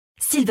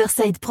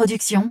Silverside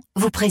Productions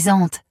vous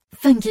présente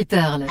Funky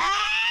Pearl.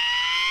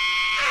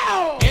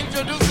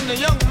 Introducing the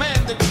young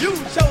man that you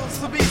chose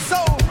to be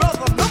soul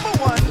brother number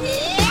one.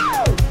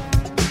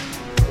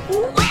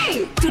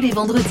 Ouais. Tous les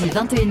vendredis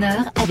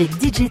 21h avec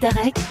DJ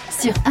Tarek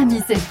sur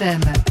Amis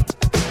FM.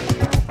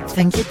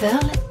 Funky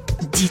Pearl,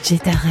 DJ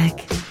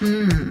Tarek.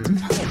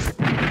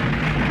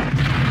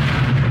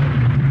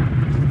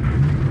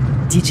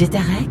 DJ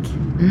Tarek,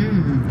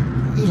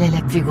 il a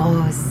la plus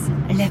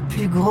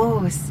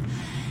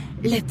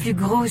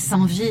grosse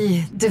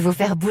envie de vous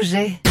faire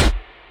bouger.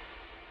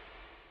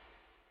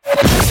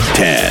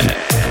 10,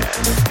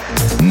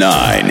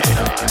 9,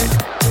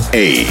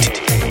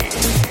 8,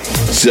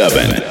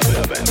 7,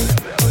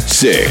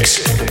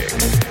 6,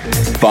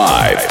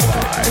 5,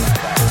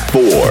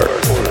 4,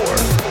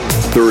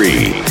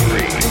 3,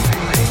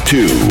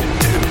 2,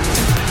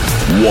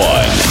 1.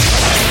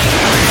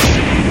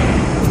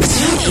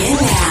 Tune in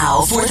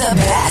now for the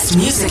best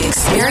music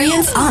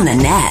experience on the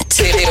net.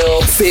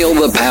 Feel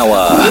the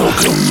power.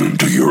 Welcome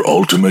to your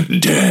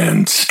ultimate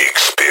dance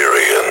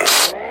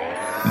experience.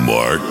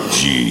 Mark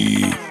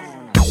G.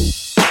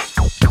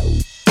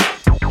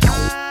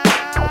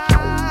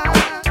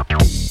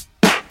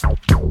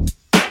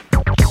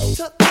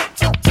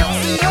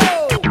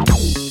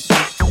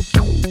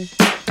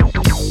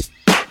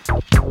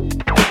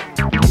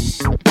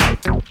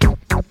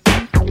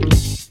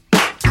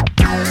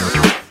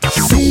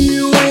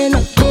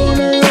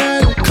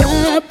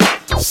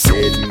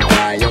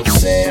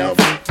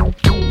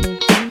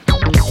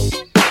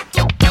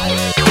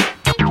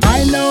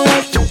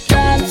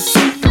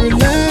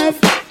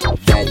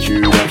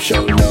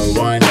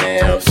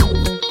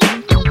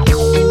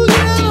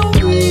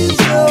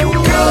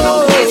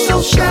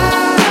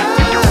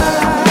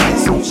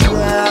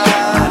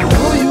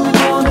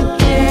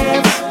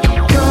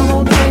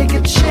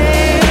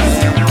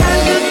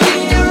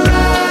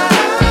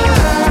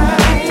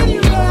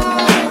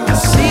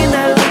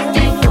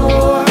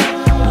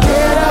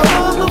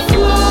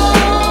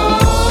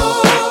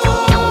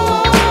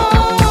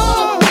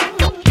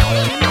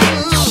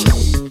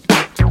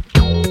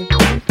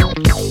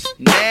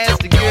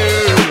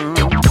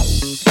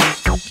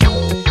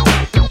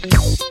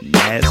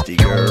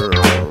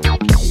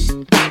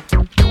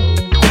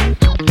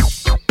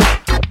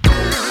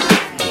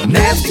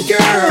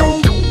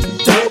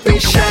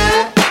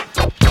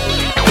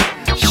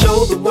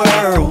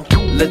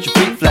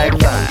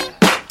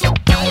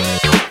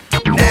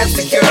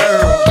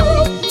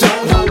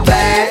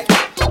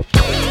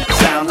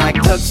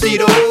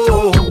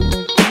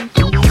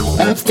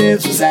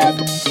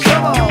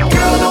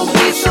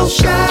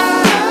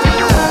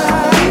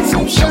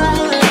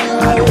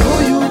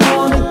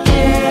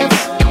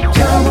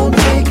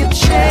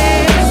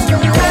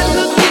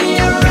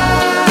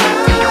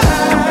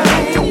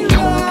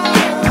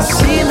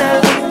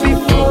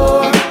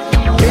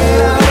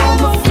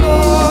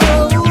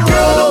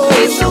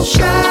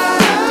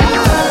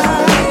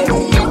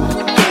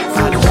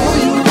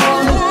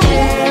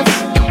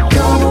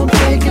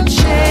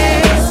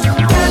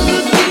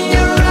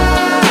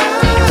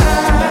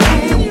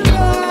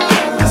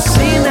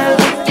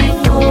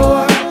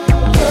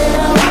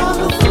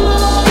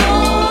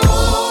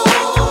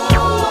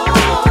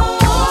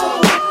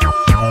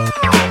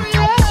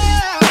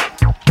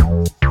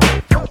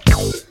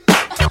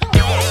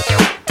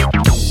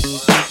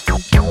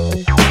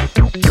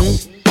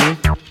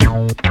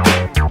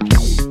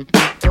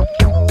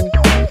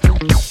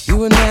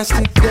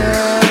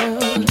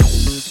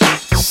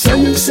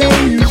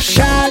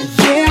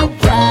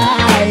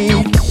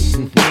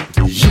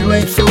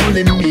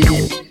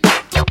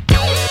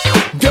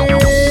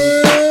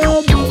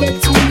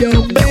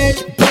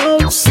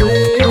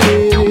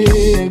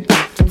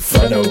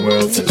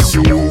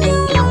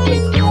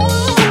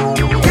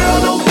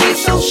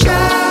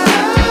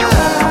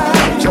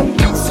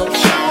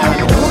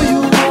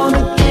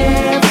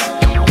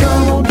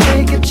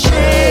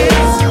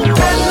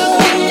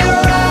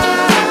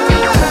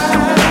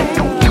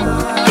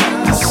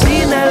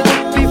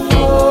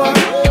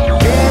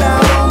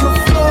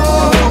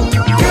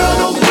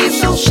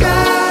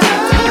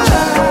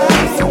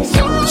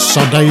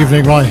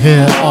 Evening right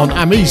here on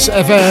Amis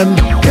FM,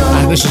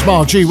 and this is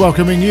Mark G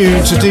welcoming you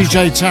to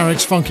DJ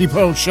Tarek's Funky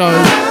Pearl Show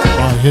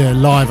right here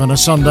live on a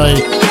Sunday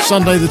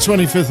the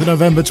 25th of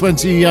November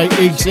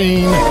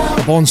 2018.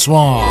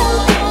 Bonsoir,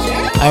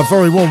 a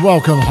very warm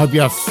welcome. Hope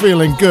you're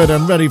feeling good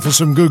and ready for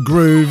some good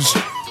grooves,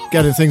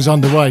 getting things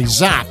underway.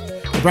 Zap,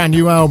 a brand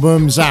new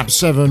album, Zap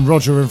 7,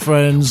 Roger and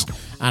Friends,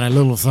 and a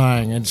little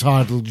thing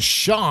entitled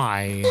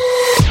Shy.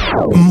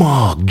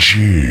 Mark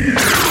G.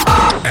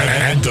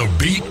 And the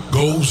beat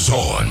goes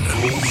on.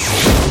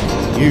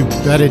 You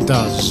bet it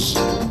does.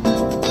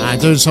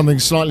 Doing something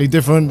slightly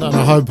different, and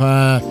I hope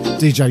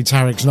DJ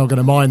Tarek's not going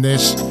to mind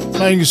this.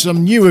 Playing you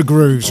some newer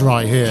grooves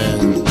right here,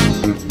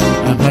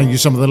 and playing you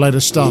some of the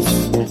latest stuff.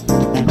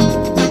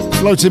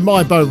 Floating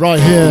my boat right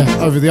here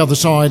over the other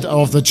side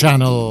of the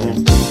channel.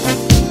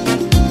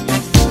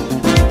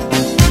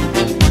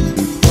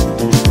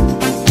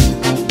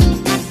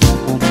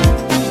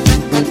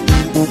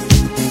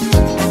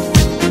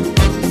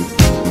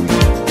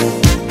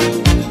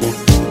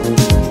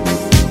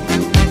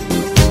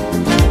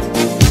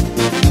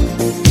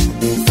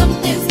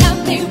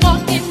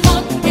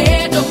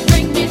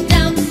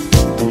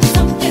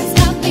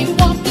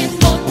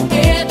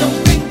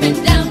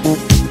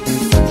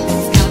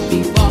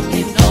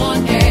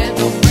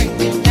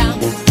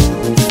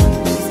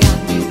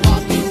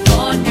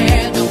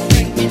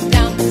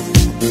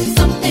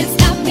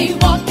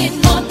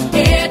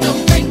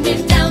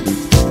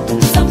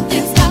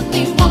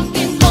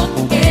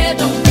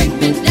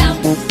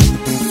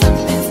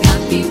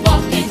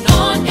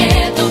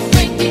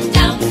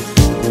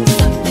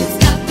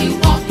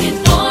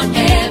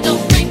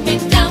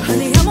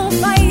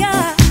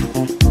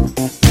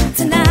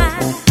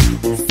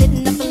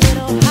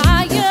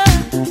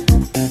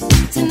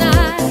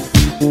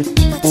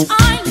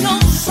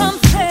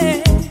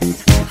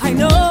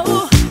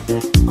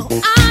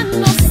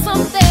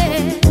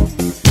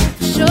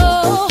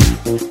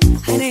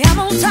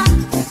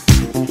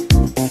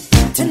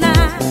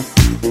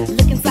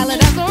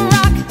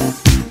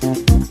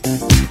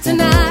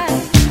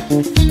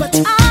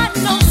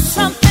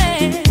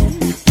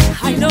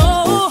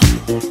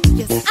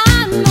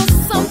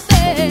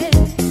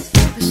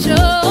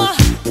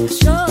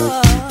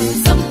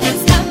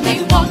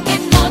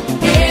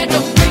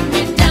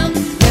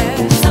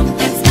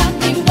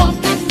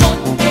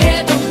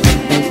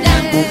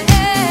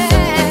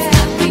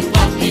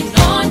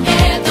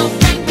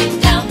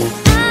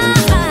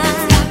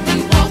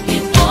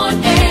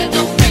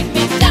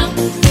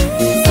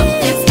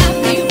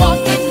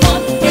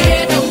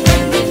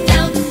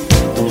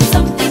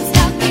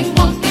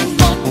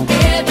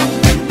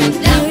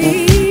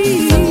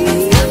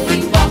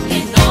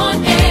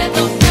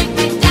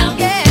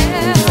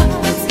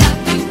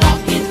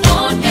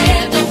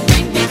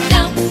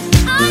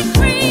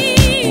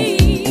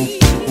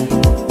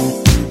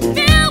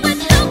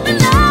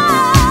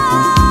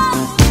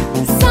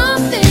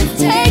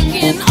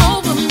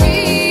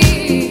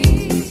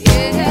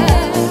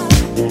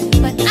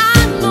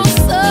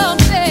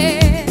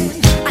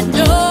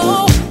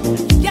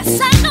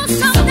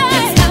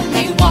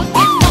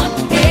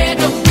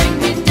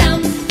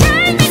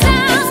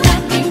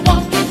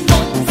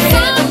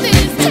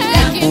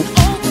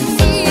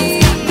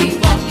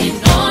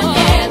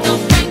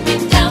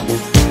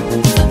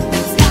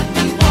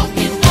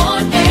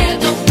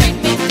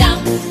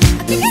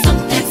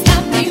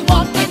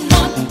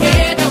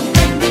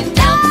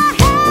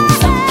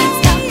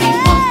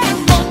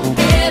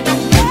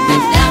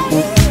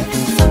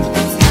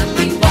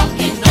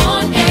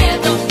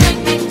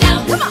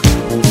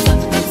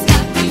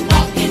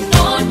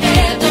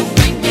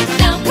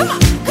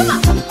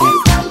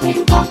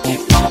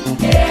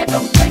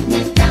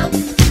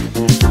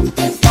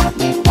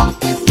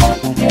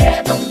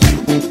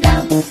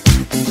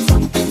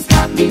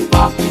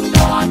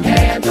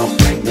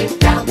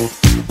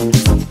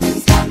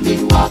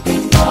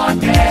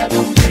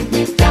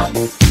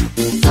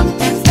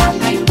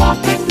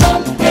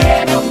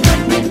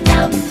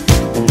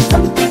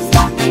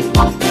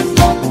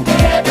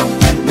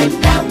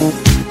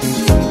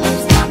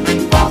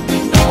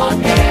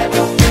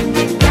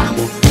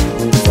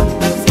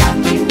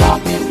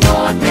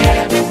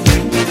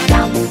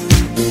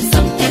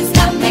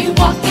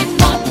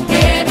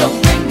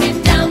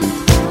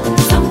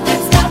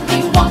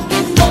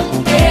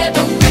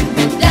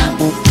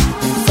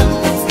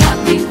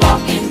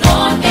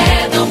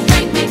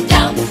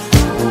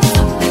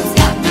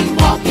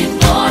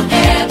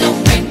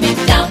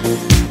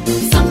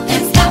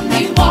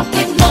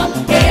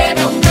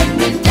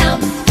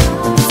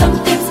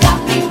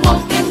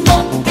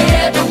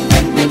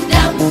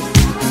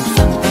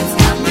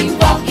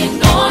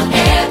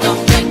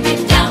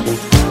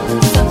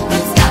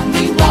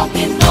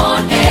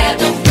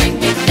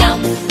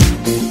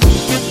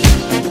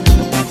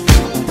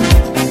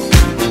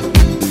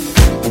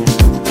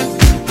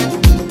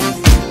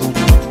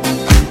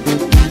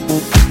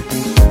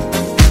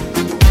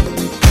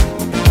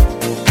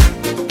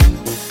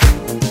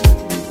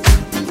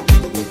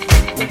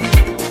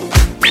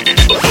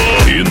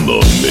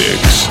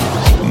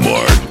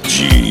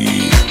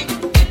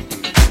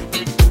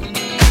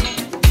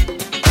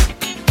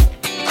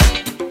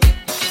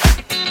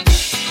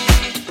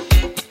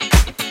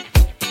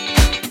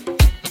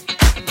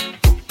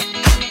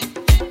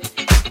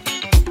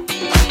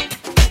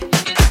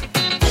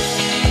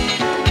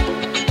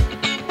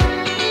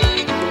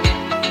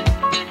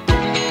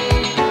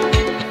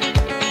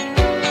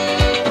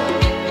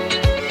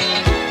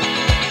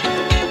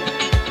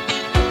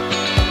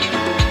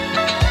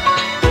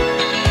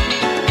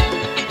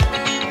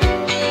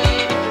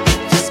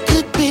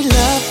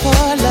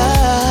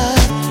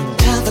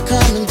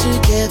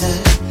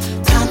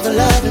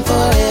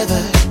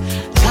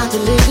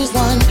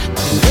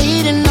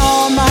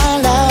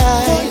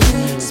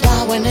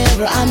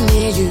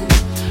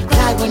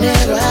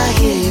 whenever I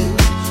hear you,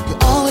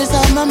 you're always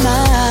on my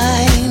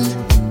mind.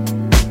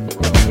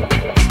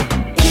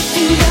 If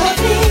you love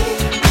me,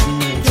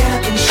 get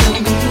up and show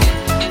me.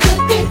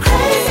 Could be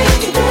crazy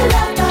to be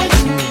loved by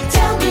you.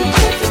 Tell me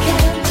if you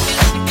can.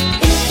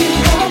 If you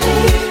want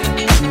me,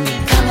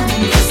 come on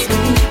and kiss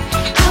me.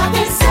 I've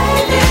been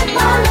saving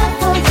my love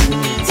for you.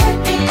 Take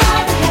me by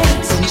the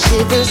hand. Send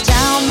shivers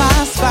down my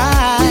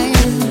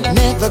spine.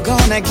 Never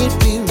gonna get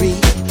weary.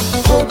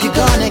 Hope you're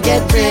gonna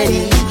get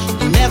ready.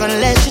 Never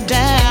let you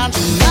down.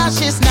 Too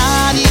much is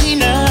not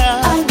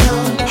enough. I know.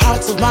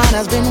 Hearts of mine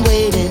has been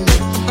waiting.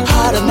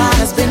 Heart of mine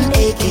has been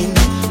aching.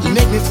 You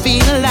make me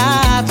feel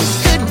alive. This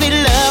could be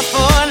love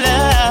for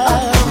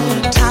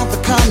love. Time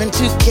for coming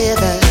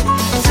together.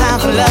 Time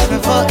for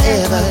loving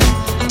forever.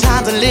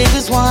 Time to live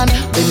as one.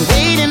 Been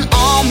waiting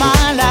all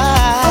my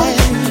life.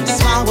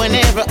 Smile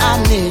whenever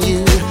I'm near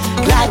you.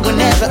 Glad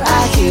whenever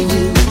I hear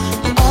you.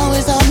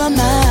 Always on my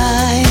mind.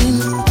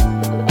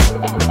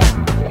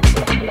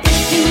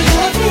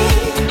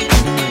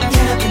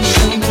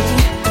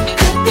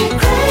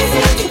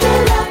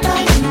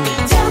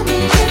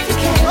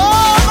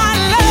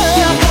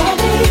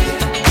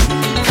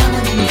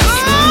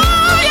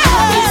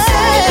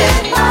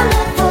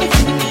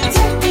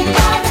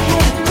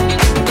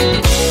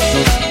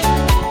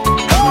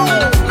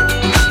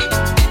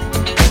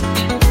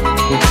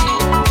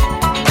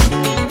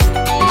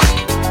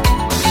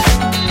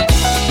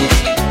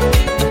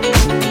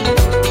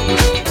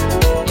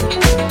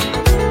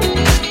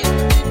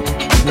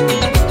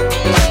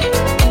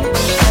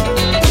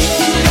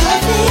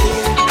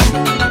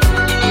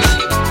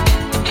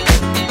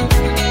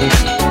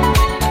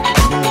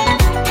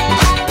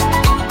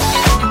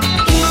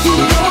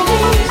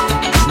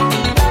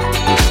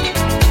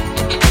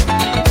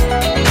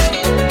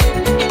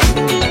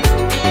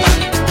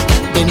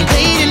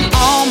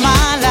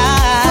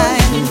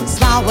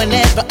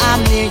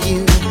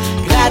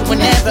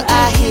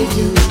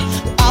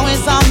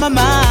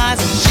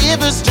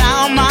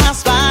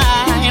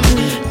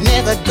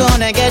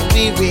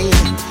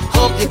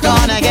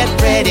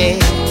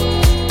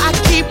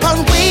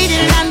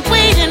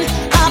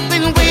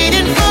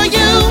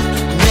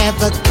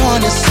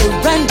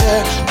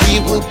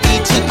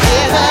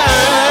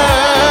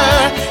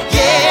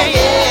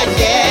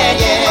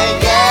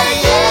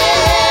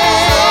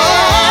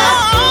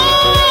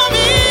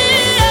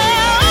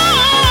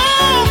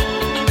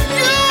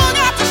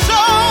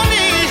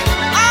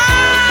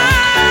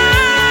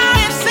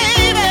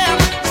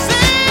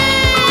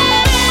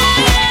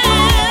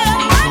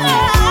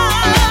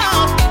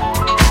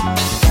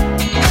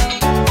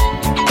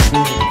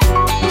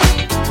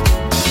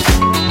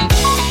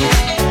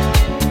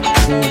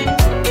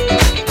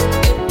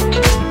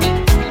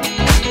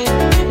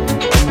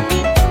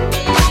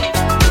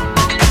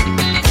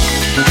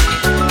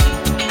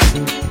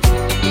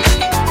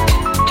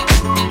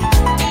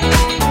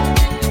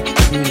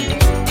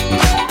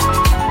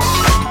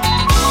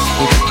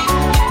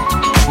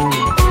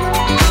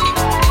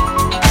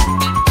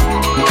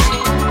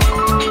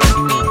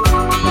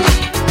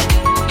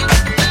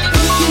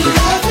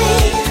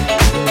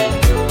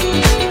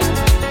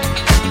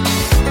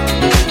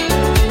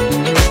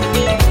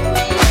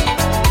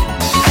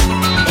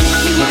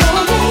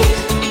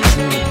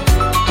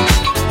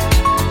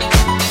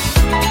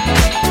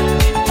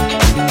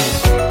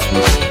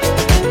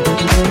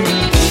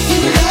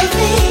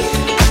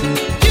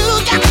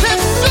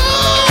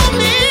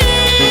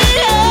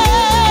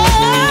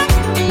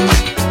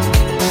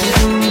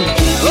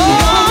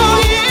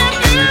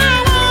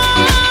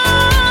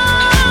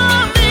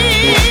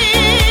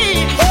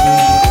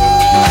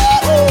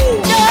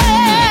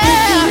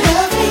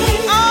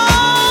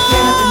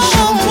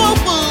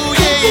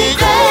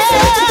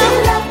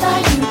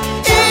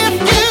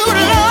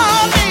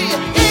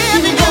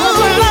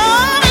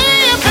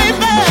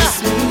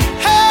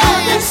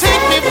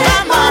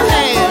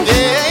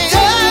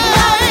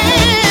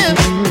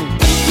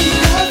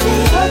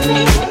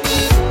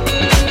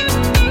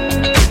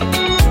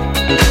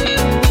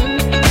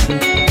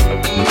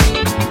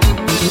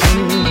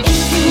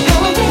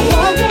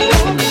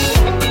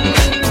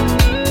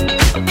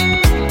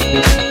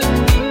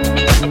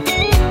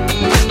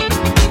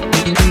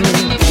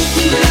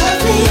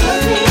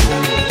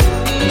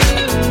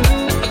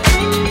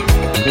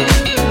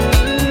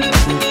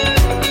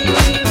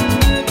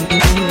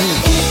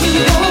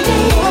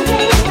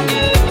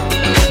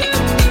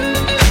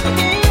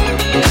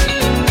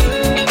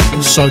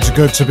 So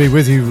good to be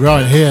with you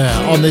right here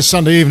on this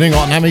Sunday evening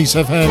on Amis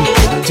FM.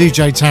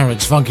 DJ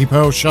Tarek's Funky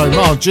Pearl Show.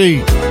 Mark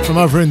G from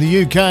over in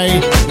the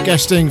UK,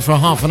 guesting for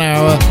half an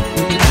hour,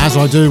 as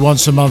I do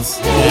once a month.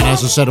 And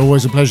as I said,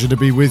 always a pleasure to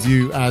be with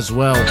you as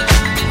well.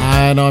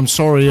 And I'm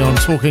sorry I'm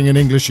talking in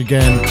English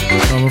again.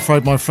 I'm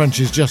afraid my French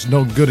is just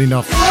not good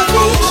enough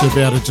to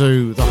be able to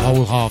do the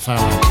whole half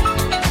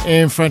hour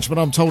in French, but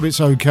I'm told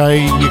it's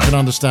okay. You can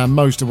understand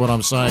most of what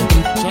I'm saying.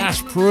 So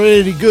that's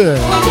pretty good.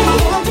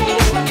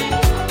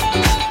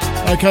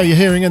 Okay, you're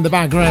hearing in the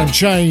background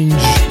Change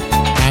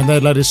and their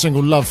latest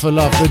single Love for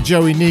Love, the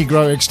Joey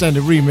Negro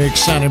extended remix,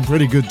 sounding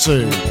pretty good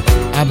too.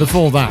 And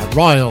before that,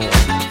 Ryle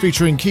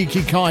featuring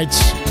Kiki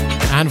Kites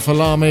and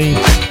Falami,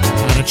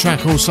 and a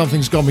track called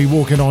Something's Got Me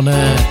Walking on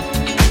Air.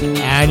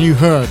 And you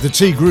heard the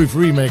T Groove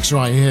remix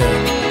right here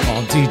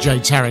on DJ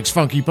Tarek's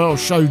Funky Pearl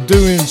Show,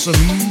 doing some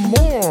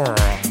more.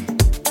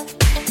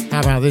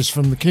 How about this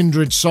from the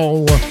Kindred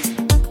Soul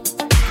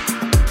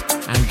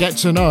and Get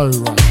to Know,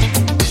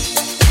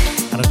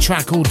 and a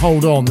track called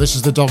Hold On. This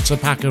is the Dr.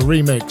 Packer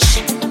remix.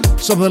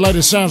 Some of the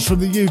latest sounds from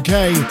the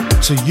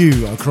UK to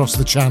you across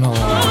the channel.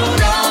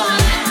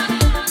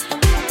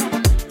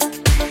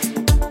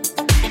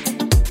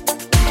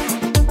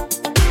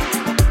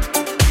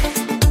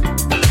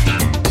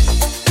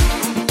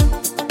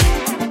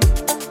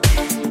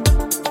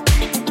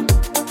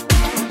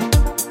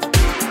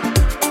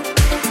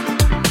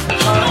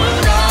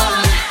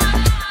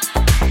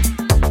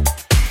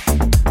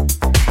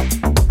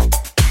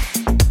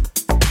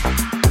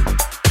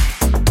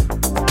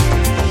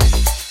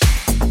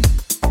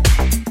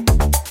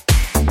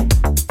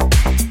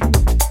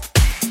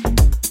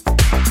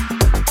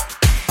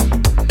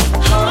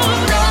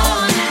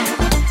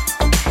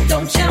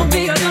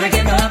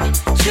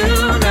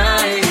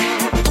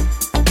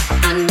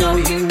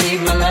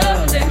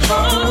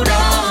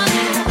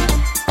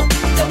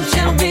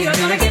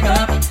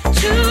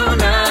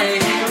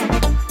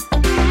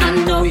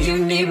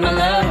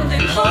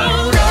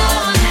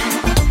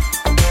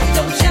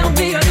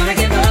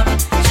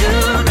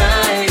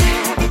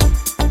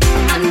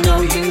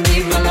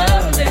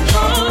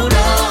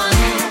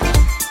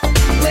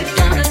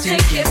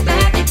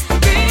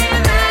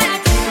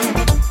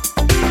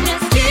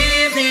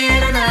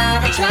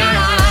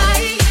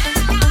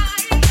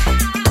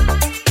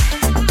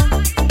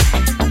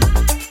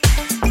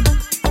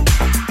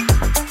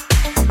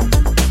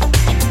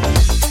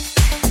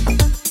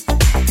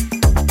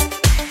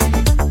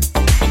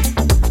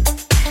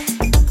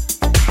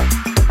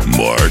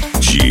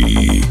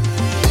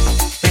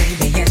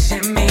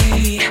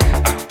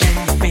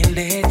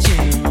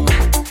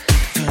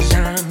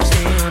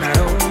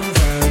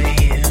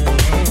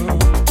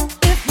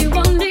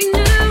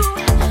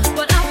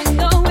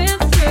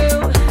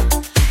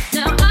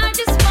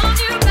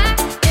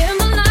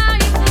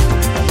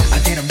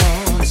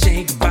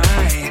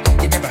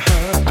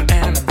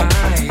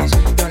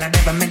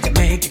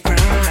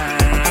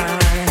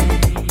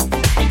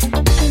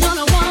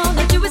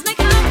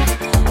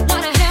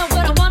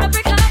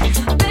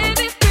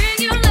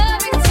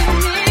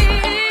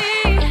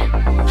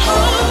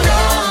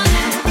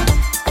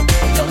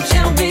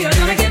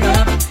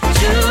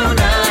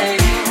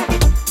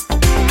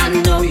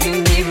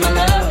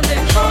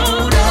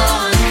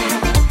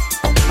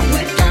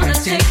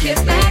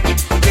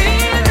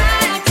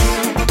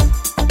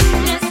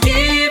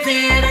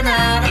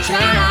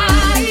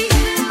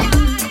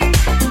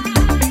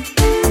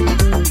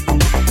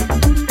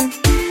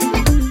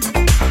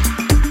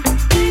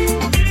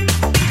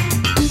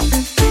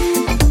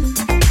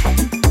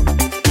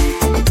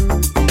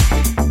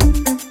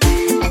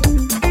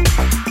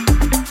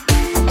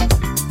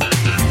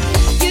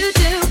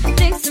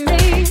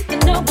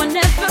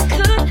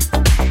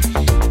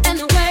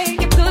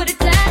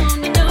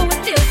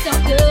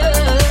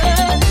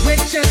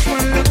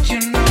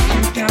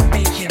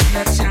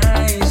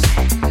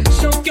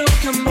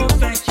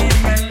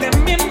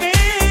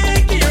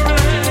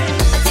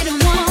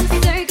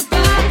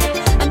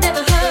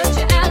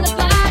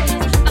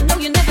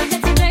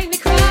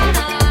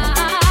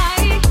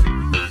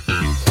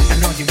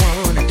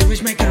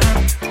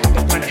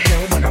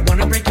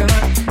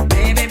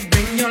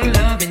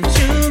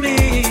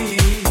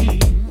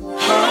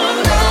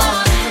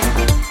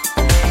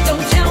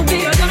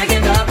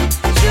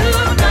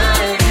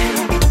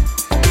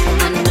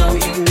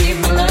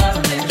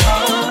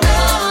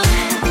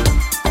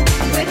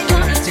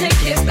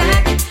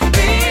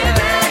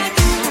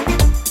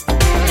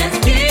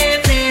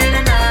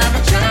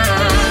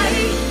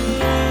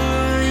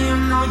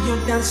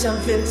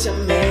 something to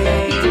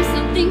me. Do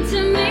something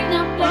to me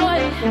now,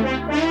 boy.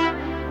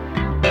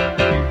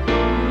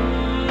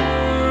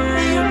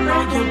 You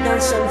know you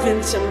done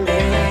something to me.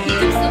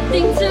 Do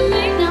something to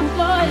me now,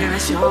 boy. Can I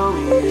show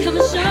you? Come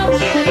and show me,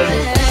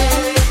 baby.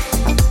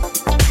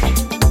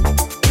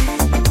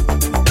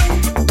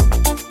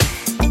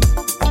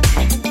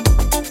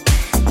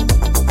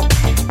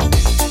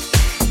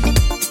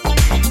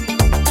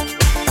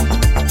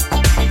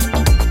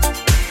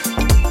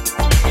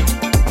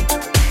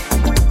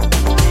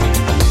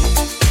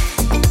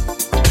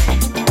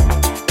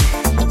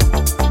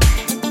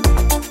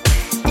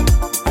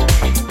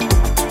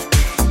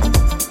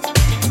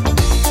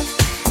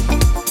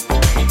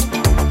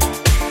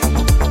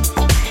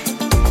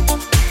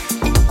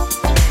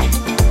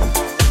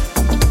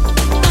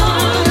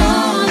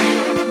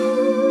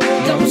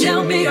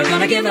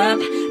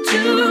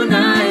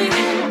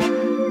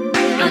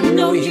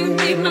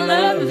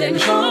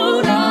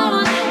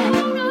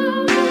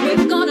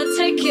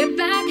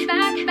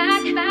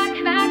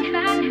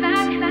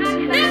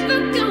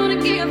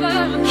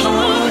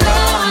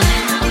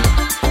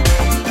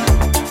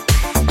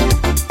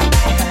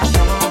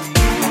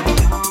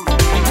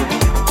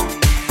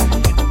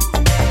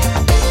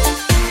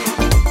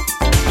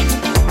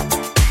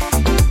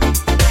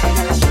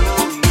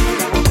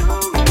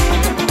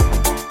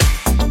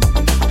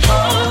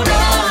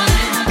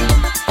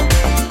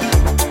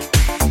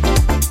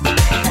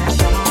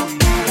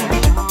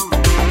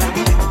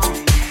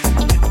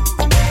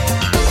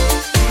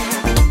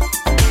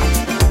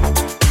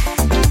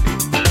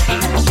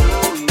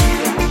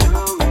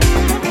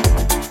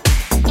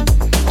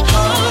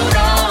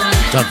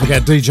 Don't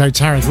forget DJ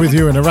Tarek with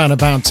you in around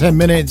about 10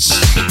 minutes.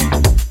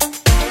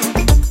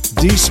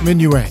 Dix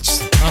Minuets,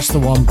 that's the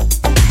one.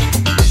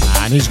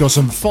 And he's got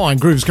some fine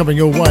grooves coming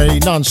your way.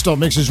 Non-stop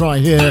mixes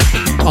right here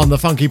on the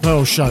Funky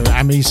Pearl Show,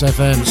 Amis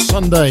FM,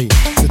 Sunday,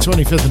 the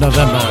 25th of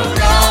November,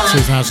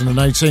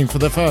 2018. For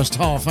the first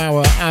half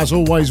hour, as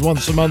always,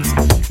 once a month,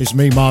 it's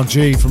me, Mark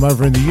G, from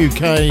over in the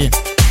UK.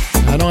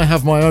 And I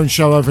have my own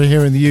show over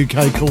here in the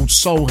UK called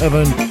Soul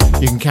Heaven.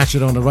 You can catch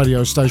it on a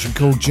radio station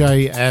called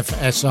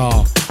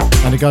JFSR.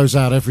 And it goes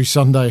out every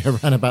Sunday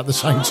around about the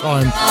same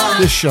time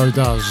this show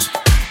does.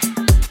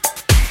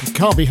 It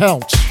can't be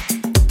helped.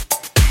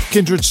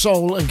 Kindred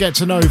Soul and Get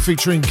to Know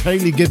featuring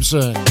Kaylee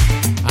Gibson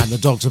and the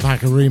Dr.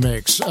 Packer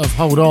remix of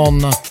Hold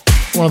On.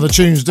 One of the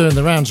tunes doing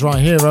the rounds right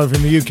here over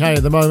in the UK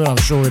at the moment. I'm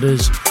sure it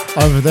is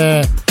over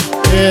there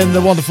in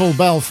the wonderful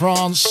Belle,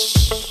 France.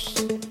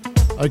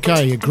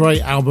 Okay, a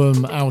great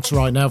album out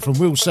right now from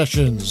Will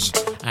Sessions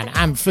and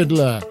Amp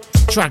Fiddler.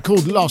 Track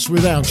called Lost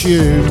Without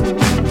You.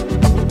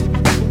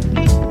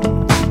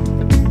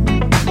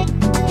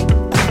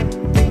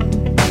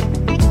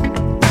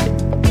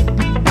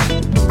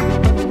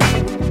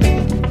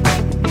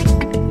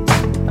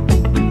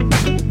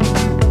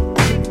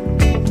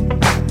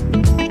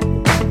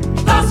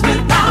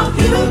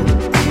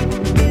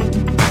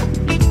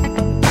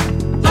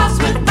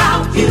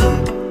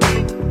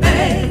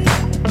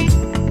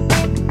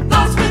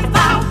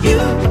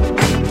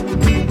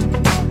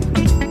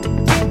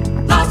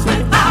 Lost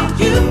without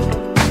you,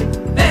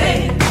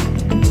 babe.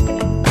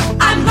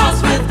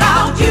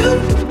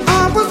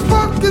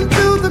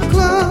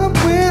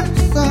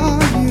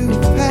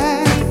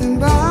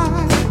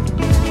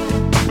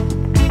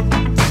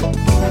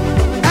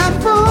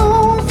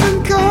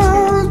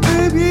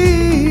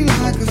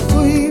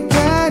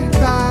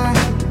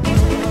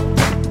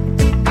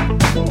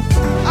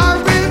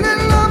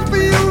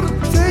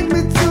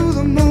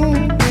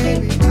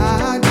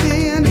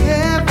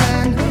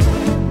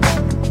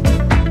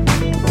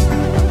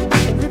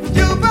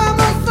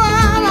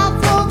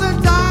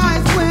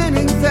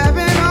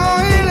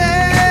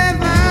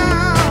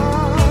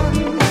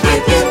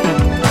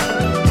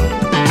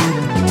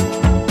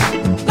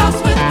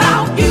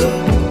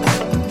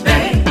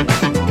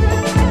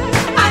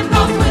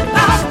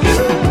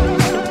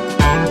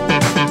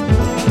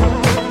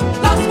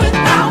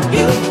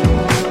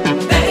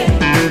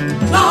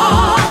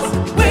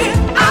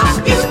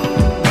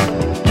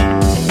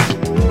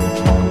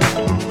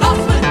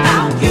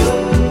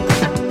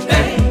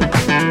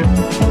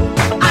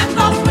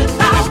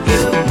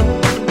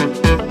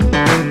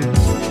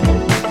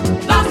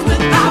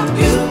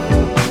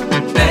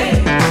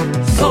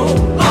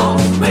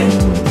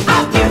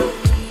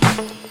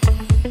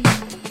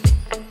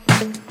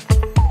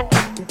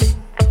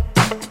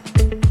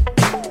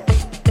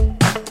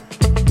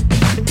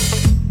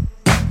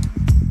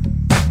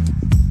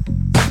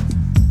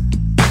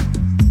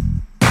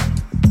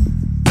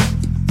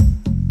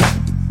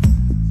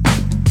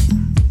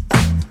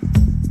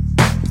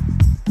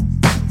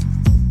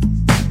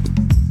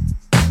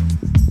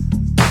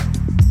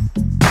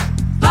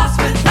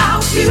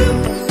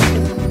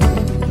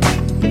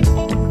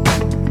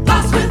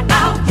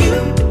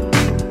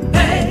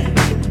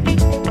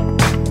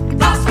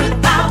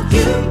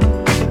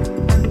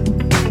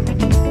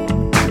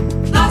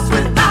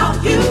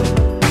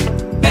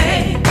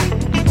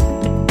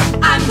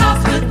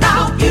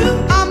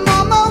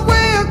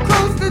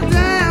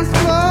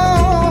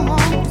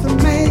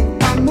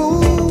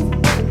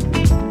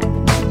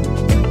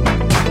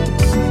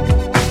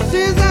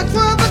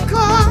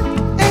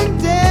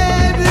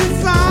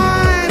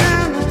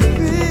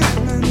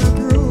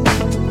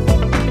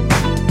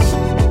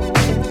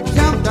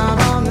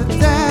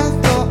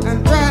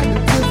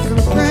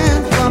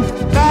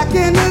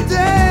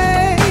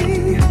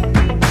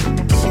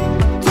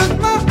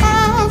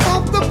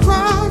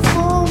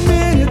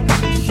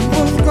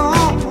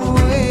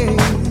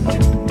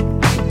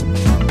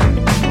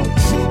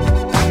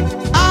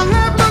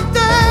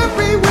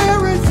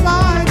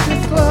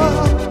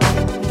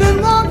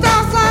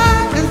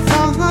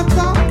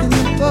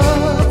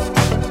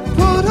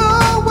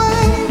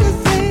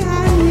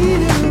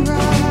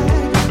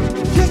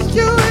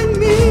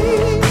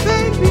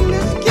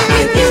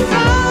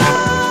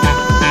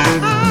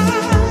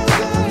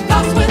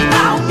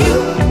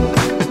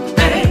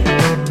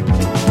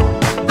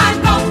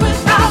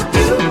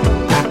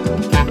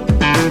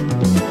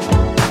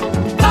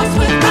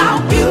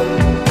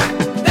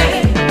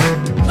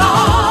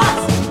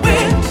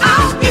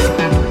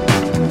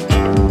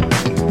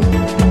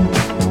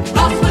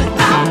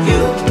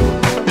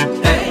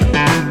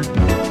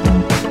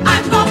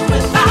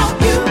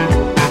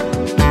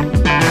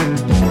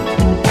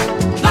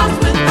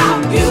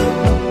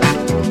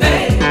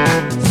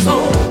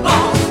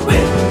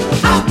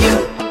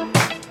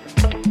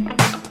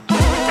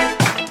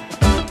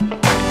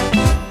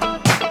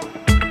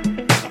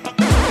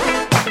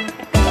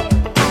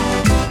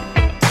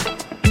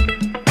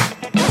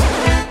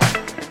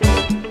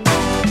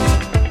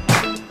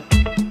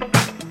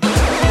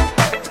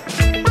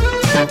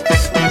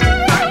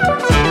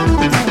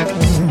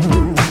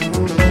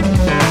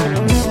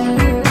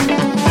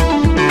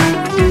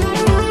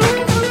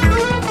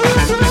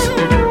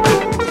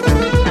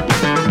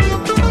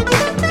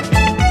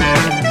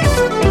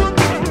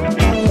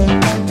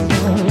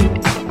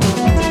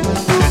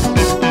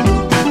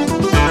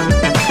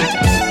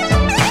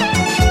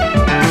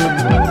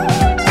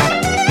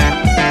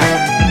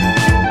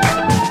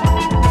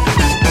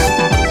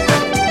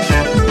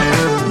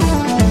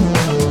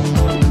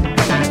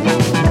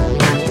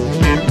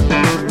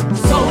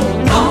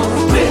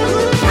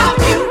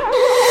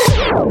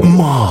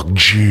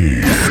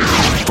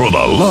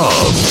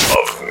 love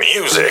of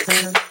music.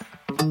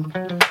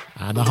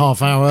 And the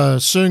half hour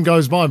soon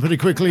goes by pretty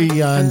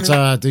quickly, and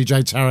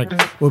DJ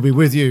Tarek will be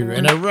with you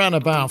in around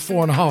about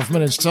 4.5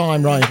 minutes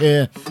time right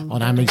here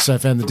on Amis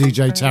FM, the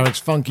DJ Tarek's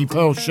Funky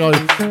Pearl Show.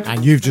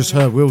 And you've just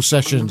heard Will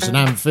Sessions and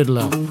Am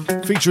Fiddler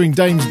featuring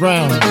Dames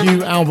Brown,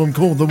 new album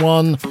called The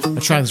One,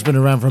 a track that's been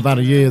around for about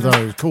a year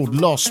though, called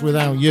Lost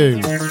Without You.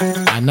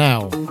 And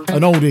now,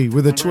 an oldie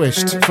with a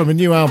twist from a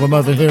new album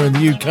over here in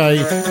the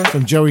UK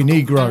from Joey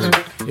Negro.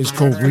 It's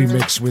called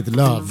Remix with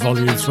Love,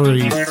 Volume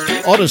 3.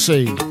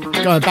 Odyssey,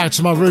 going back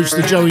to my roots,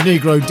 the Joey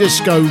Negro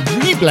Disco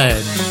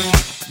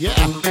Reblend. Yeah,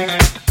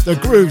 the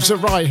grooves are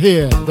right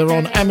here. They're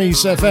on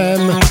Amis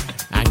FM,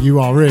 and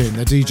you are in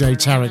the DJ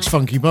Tarek's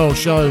Funky Pearl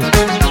Show.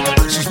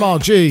 This is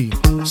Mark G,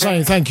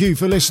 saying thank you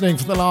for listening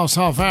for the last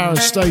half hour.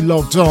 Stay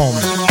logged on,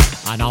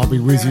 and I'll be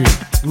with you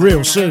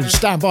real soon.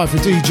 Stand by for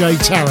DJ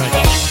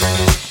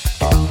Tarek.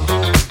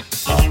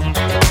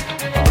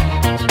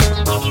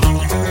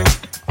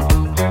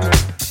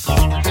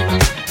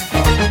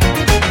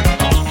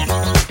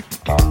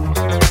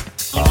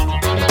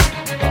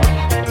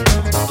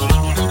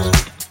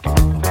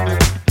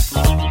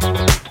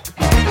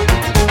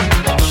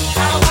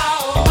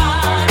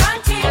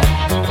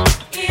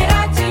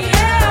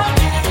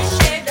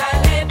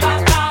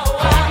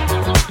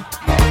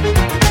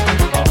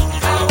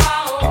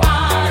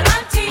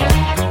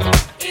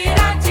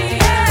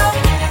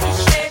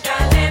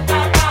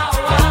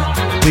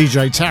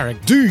 DJ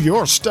Tarek, do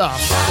your stuff.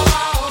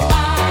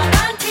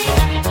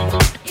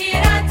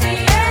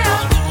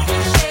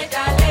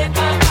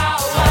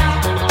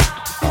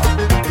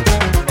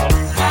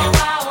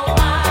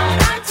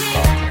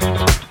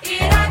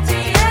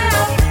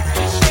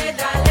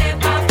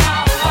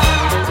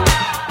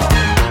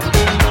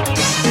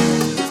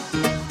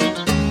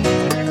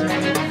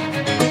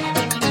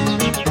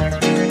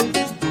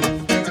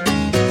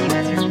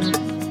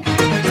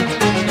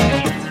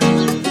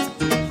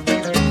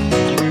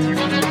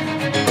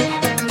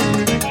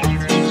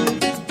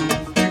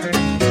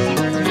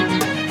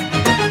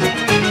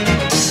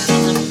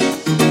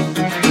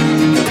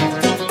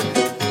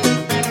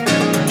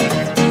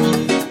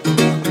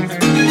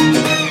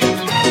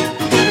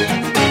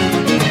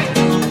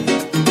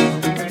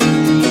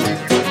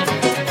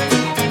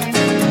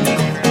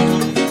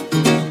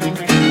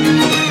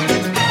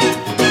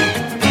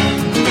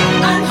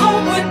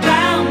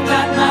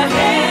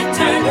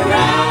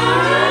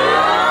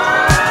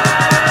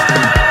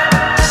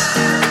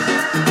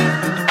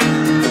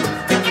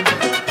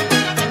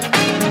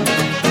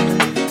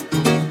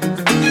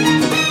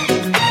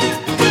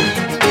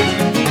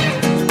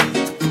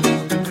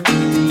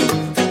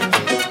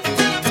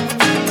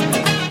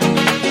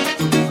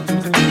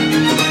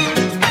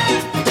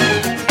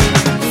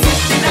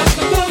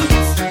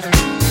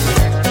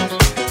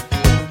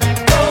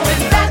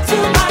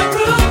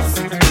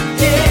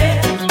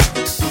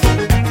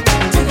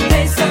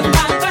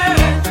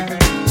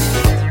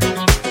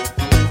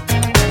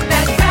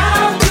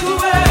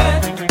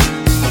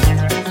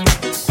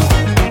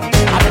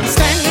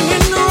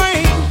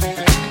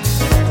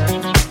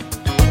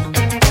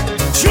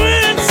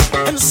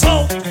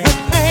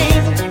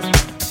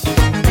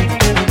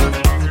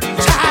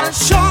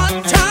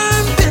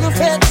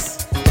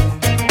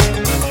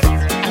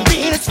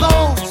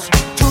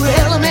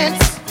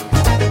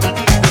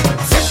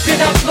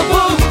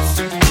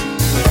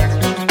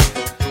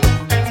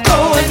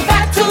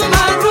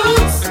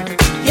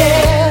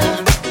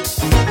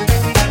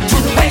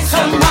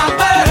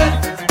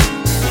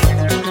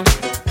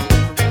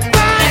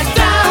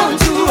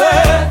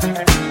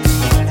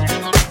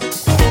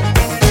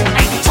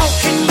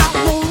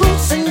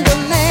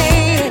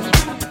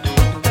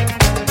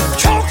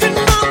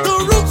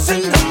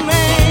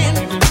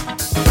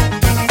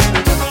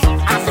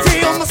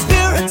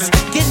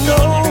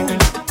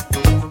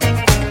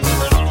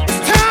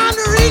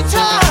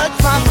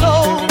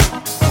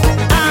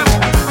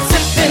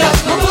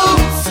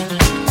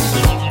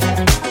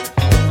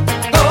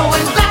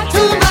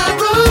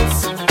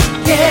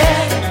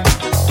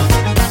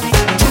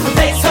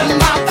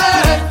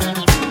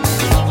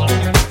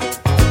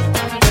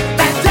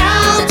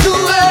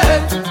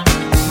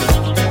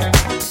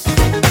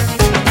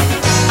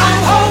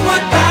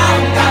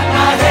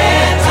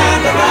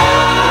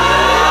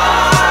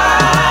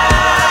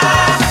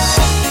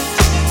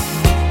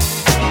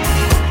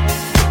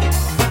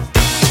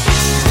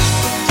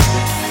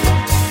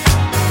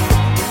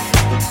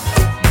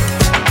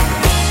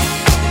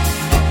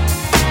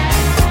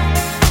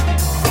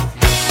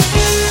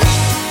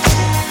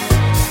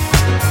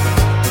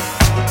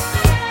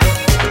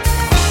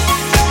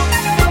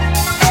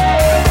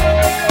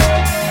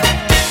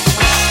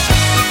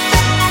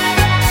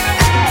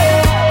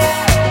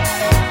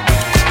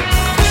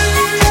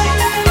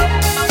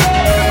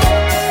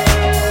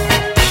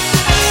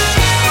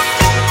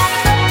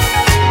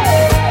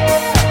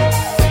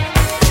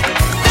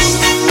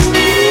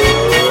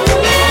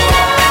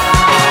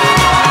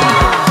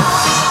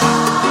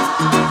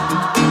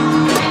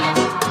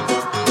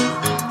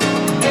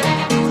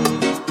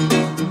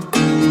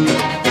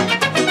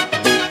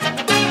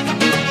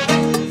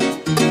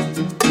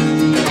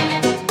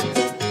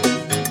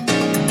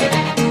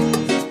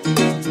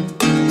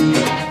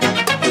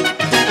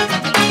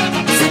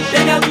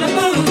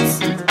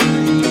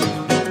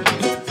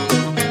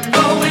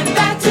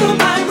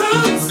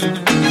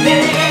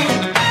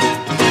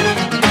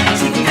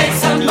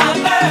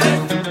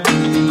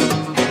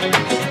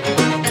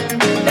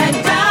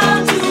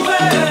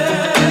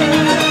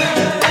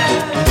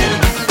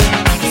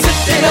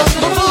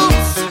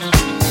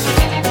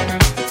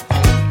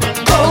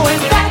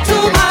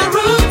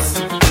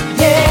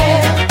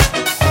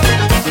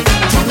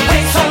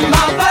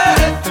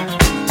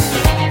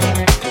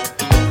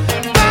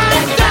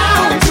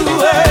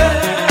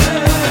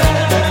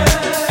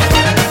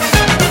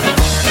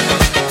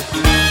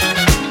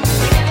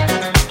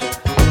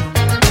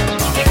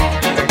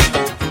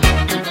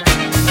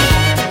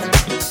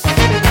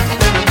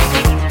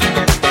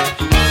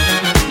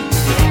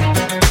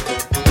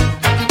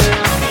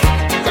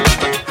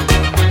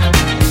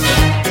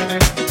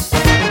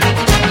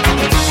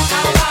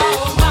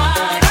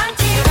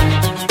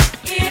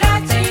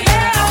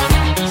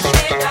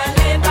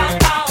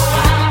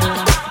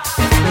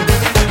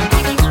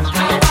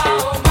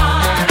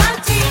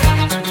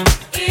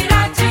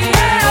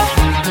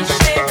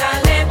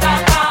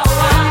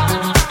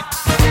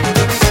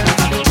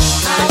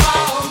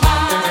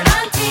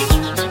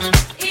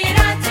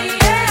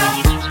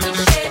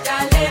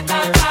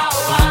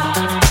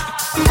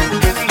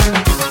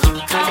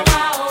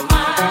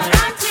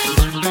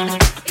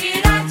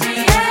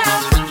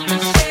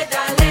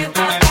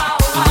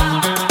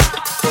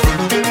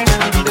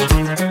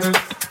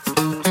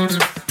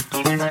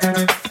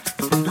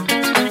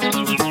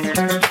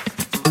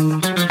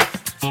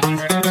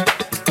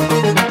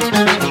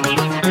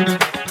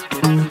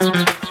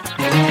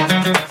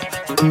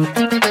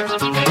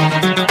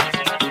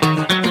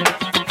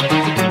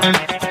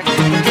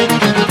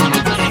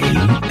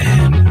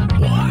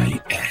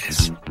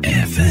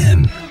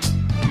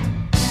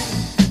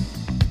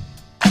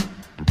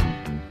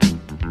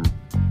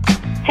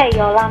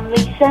 y'all. I'm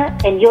Lisa,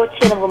 and you're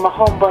chilling with my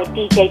homeboy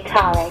DJ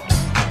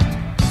Tarek.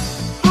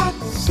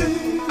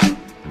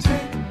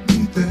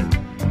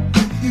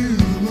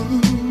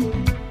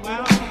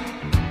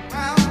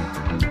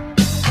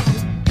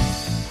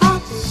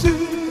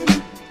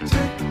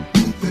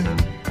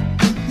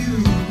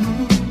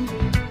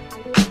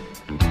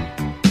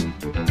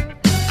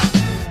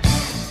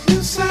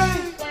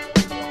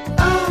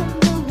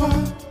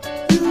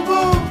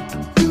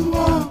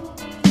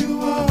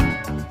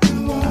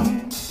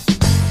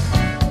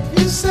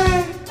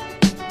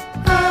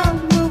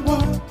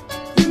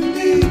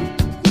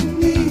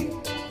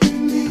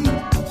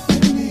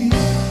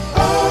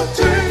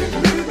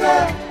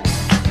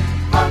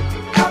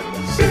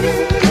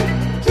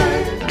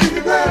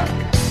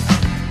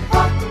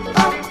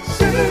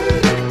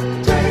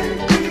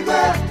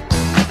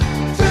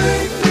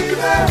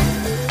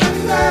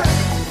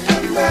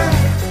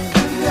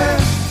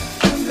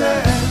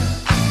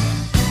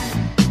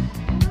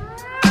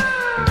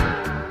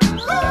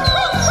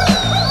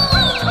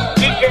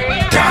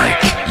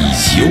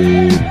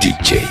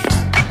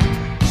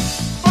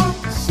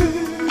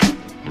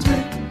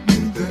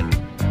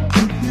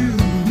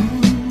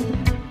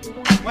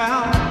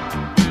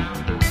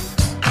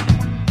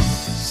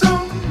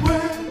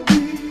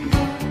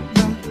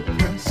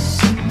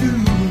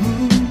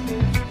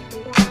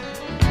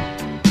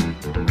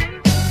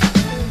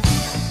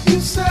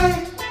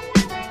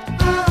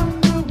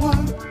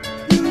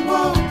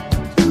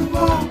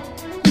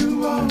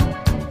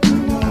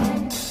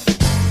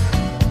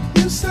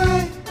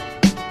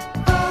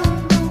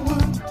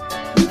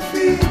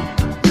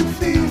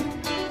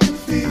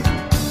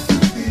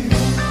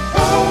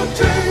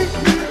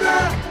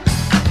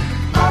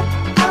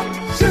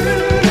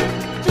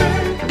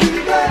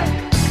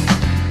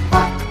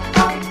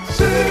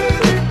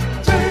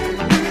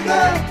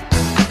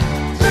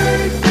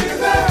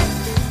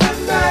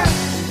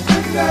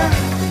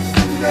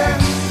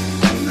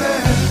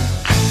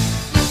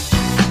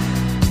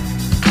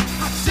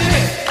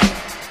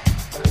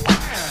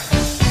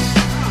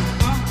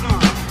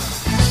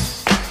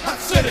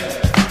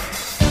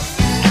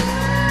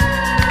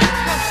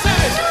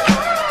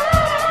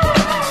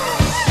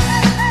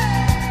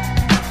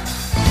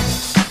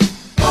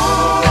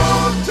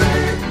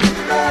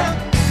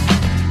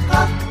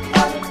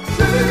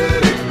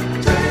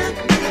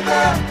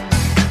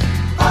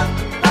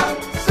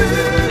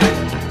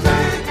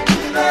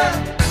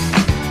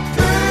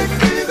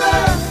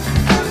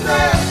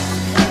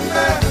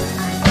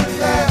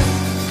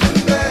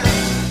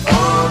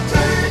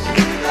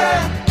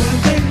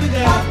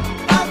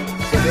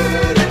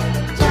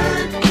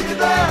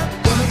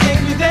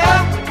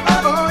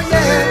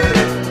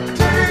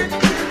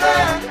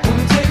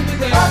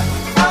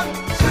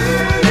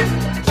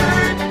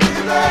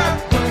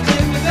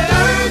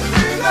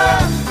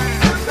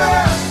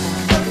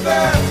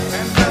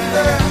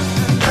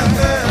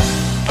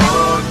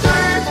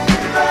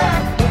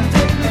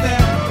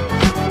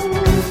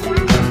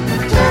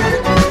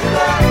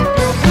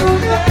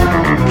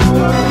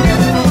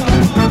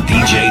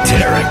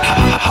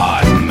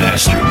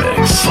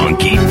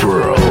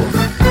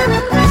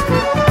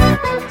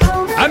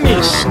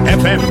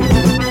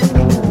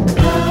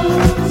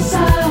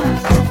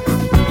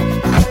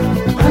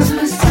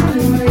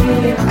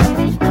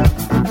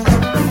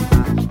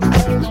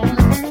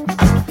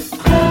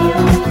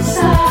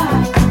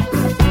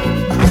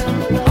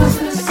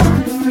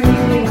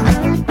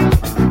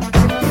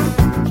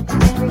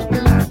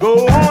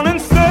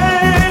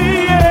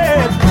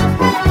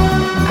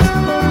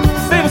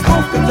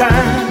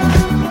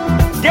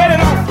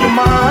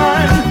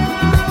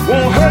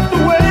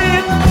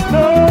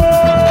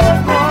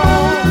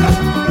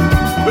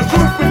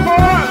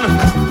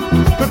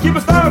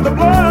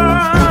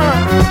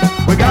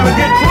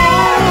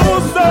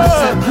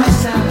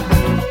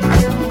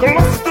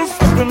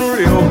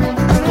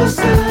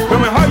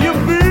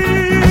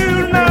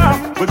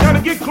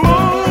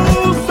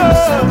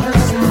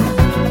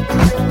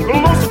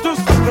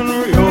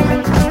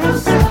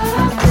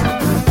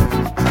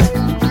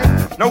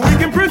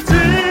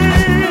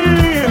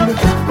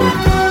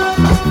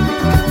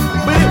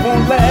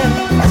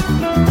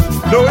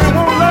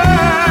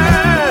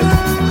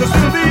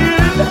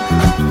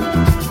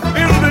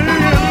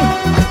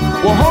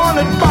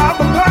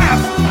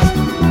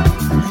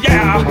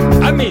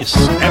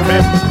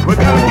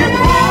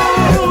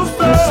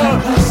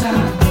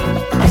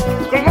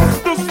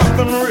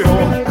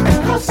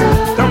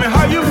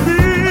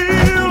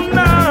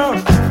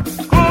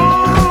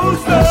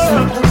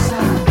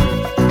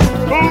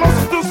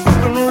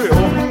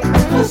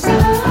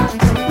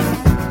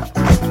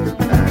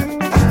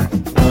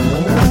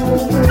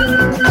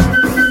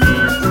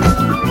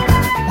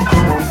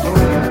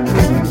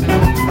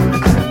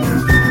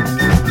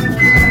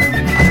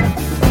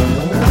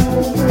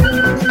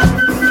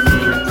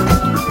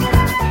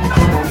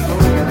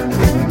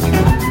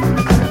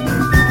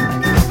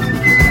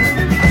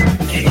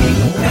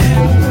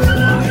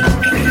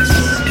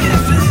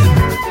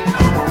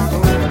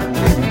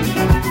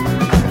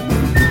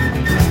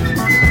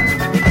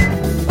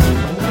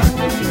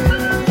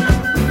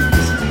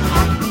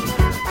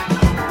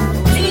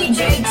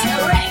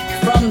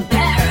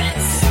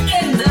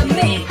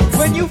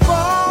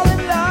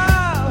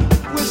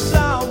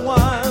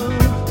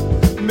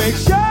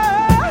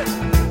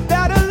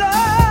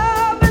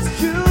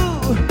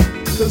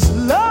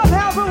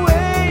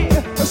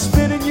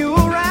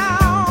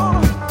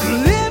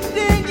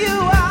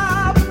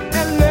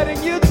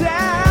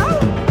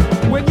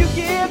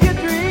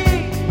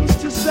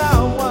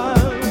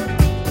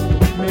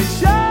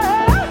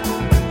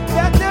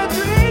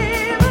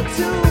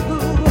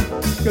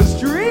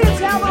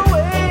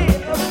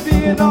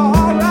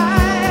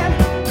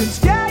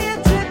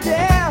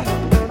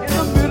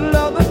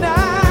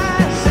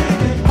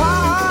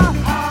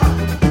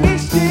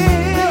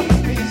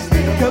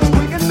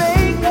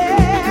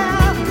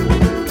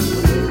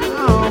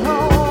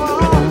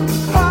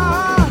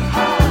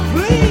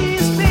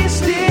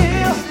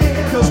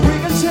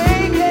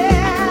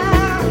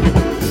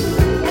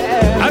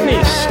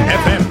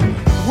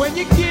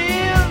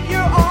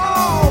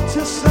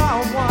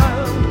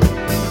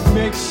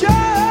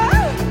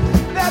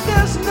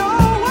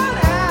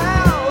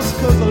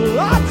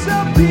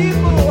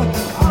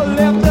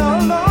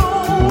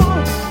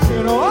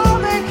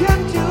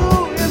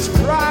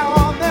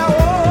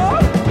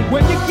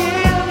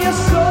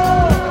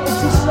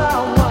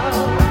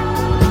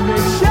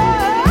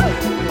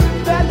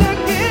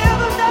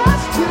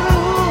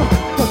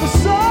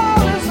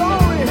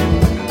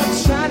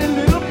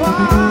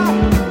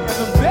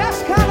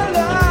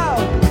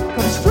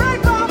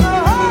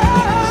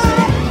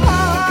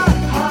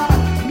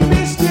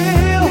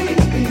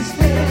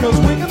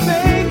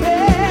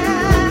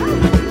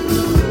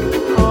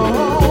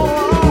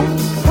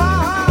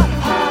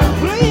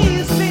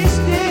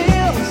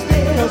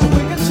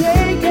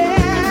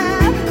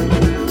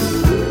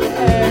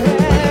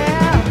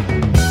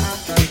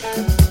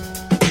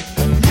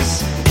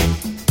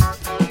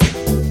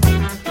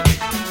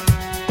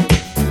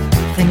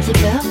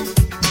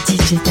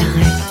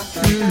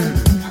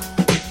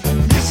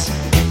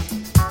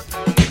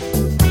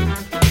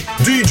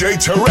 DJ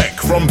Tarek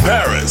from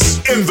Paris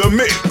in the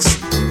mix.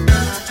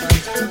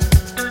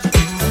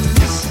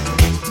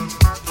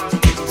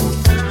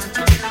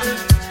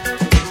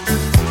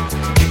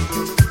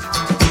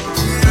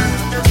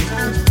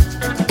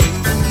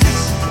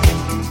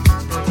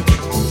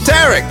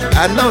 Tarek,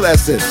 I know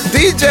that's it.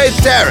 DJ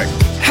Tarek.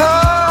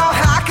 Oh,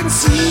 I can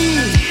see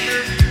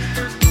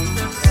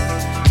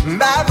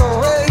by the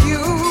way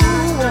you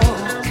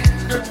walk.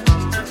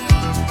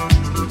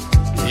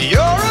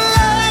 You're a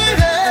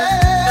lady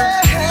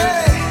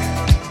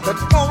that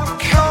won't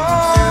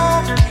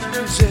come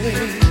easy.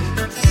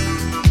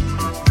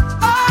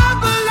 Oh,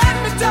 but let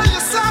me tell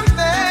you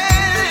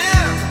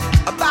something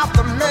about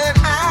the man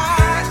I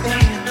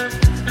am.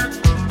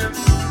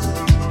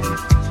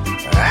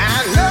 I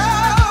know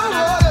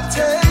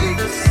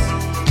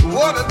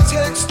what it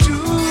takes to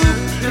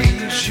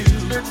please you.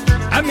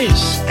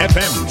 Amis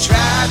FM. Try,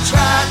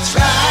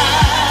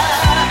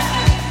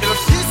 little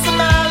piece of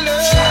my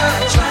love.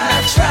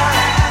 Try,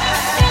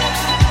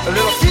 a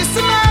little piece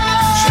of my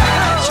love.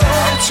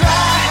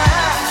 Try,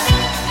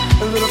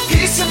 a little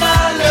piece of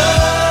my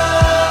love.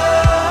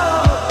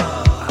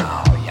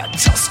 Oh, you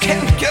just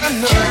can't get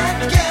enough.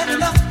 Can't get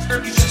enough.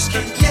 You just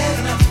can't get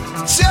enough.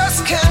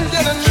 Just can't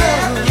get enough.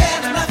 Can't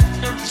get enough.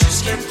 You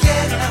just can't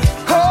get enough.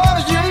 Oh,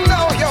 you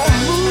know your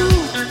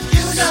move.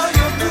 You know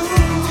your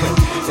move.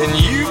 And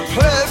you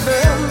play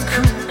them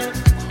cool.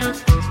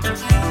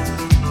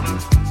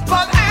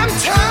 But I'm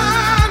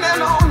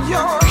turning on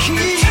your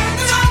heat.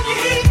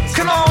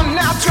 Come on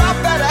now, drop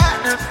that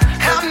act.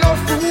 I'm no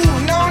fool,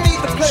 no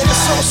need to play it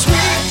so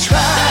sweet. Try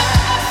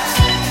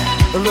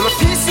a little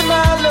piece of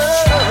my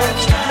love.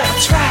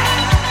 Try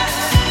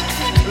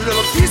a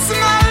little piece of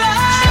my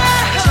love.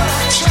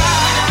 Try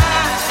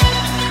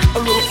a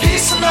little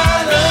piece of my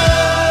love.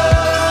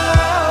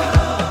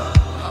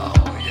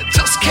 Oh, you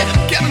just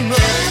can't get enough.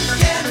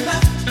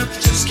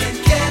 Just can't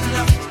get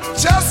enough.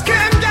 Just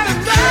can't get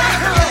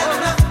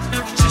enough.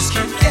 Just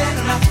can't get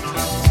enough.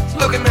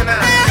 Look at me now.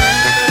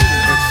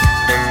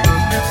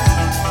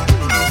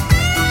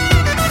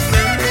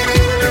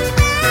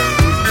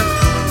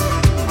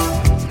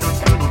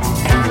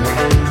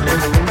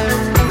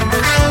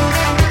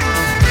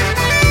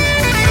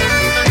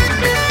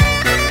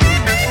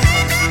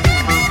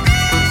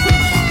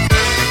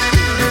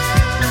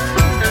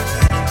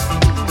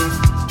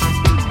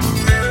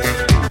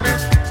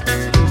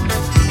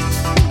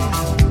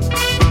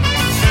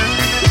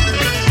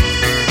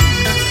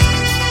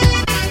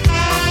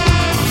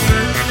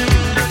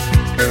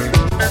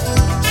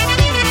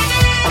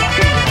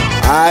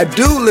 I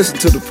do listen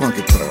to the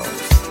Funky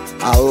Pearls.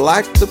 I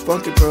like the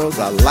Funky Pearls.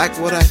 I like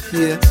what I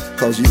hear,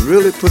 because you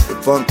really put the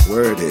funk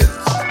where it is.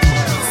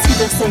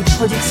 Cyberside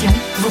Productions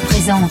vous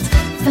présente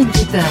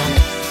Funky Pearl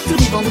tous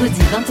les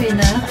vendredis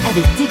 21h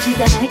avec DJ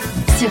Tarek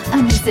sur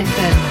Amis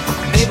FM.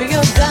 Baby,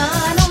 you're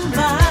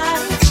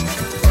dynamite.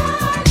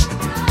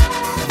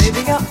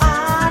 Baby, you're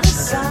out of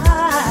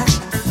sight.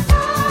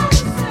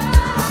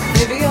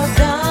 Baby, you're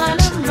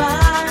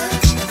dynamite.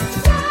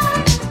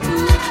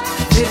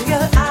 Baby,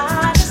 you're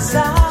out of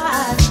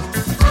sight.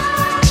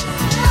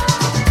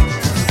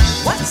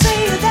 What say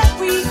you that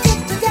we get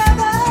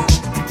together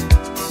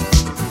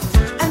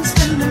and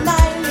spend the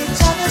night in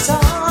each other's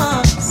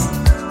arms?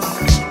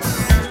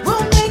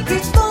 We'll make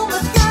each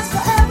moment last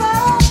forever,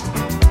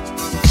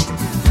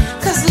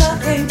 'cause love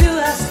can't do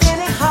us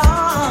any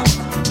harm.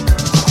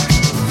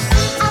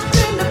 I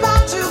dreamed about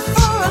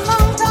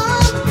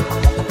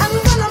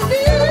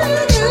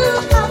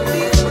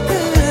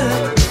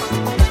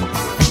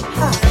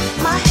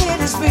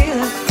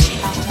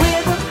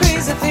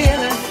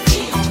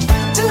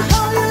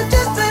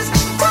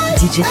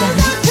DJ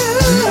Tarek.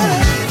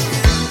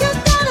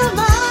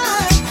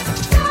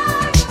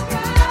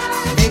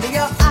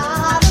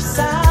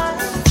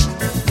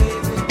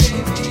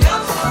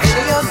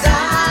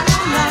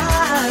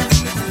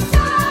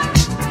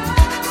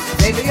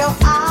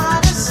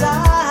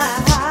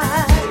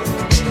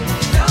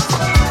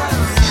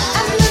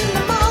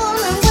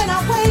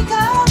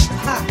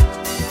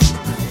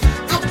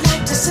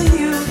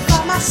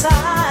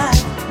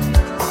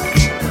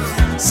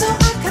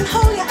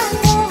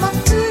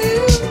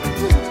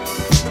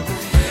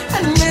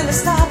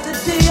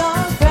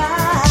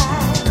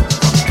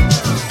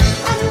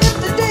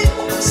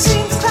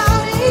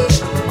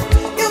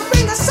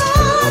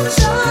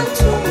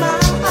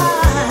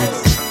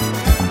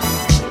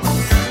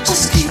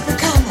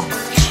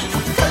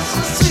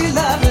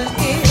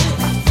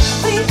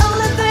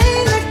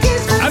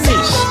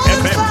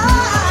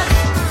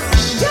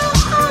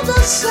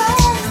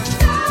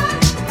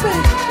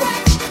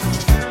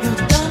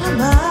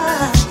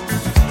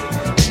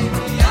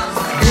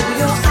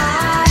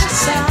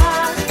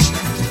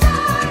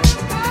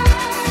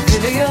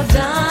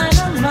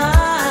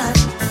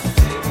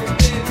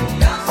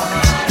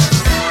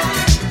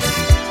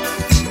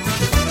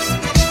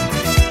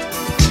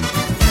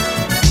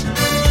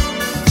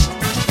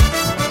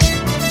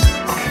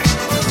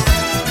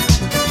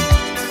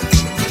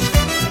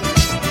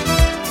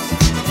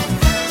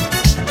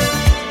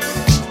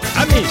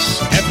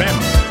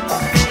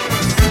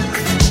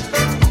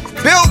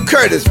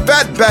 Curtis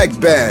Fatback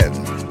Band.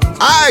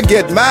 I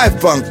get my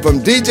funk from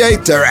DJ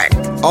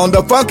Tarek on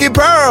the Funky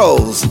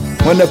Pearls.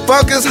 When the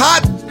funk is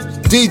hot,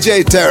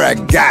 DJ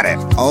Tarek got it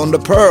on the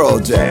Pearl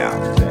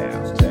Jam.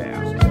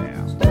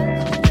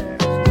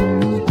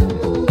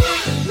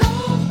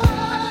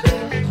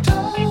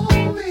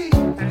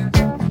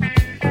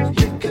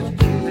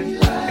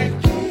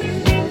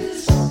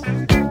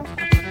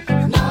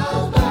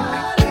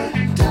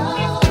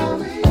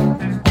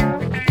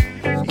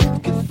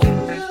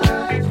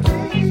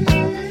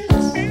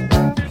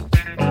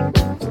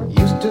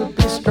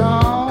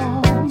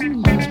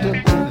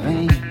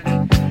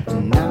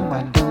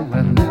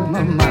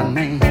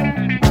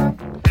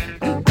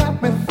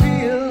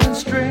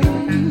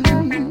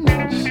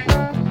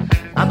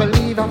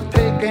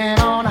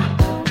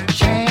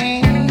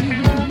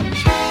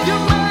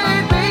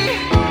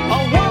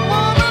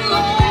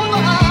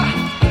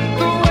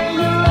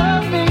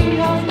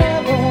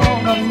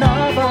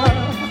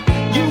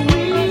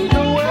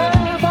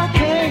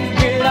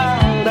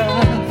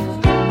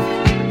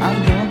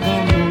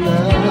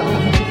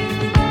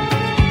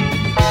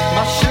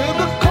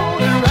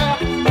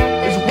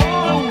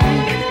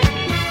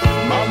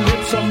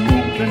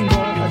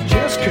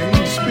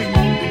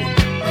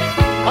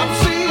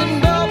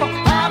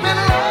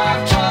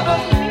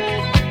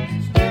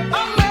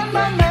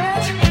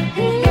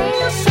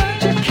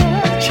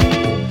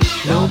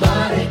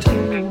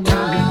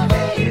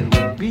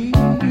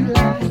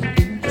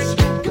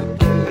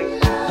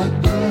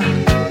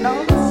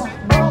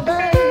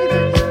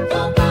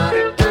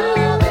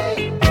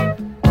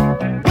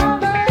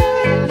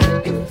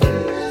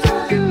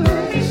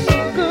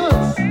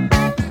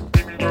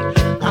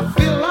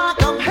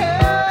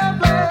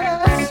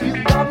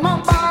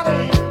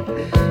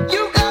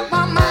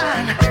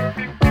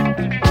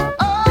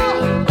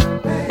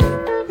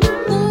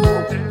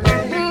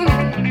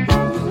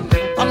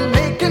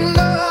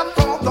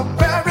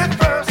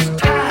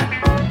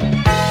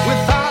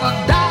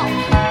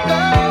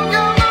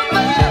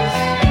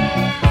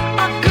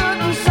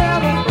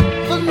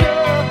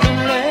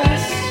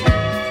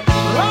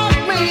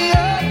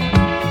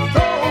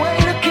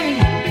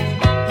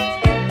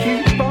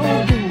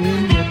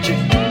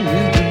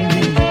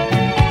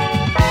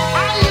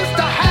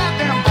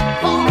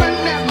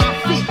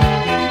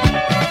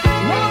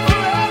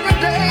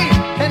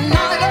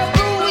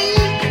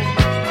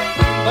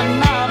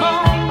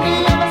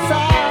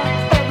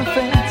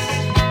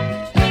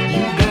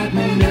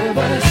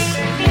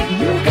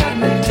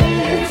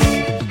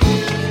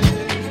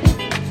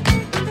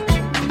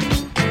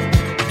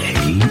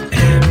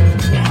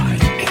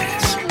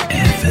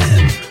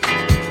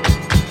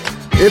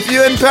 If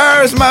you're in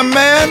Paris, my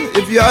man,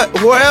 if you're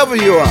wherever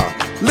you are,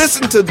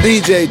 listen to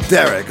DJ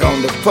Tarek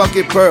on the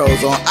Funky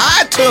Pearls on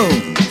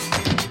iTunes.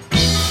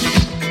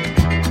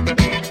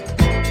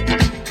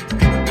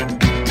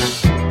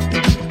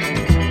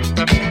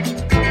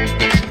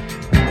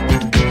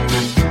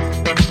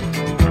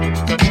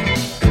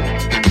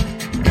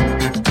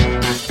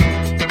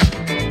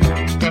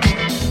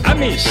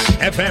 Amis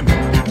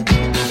FM.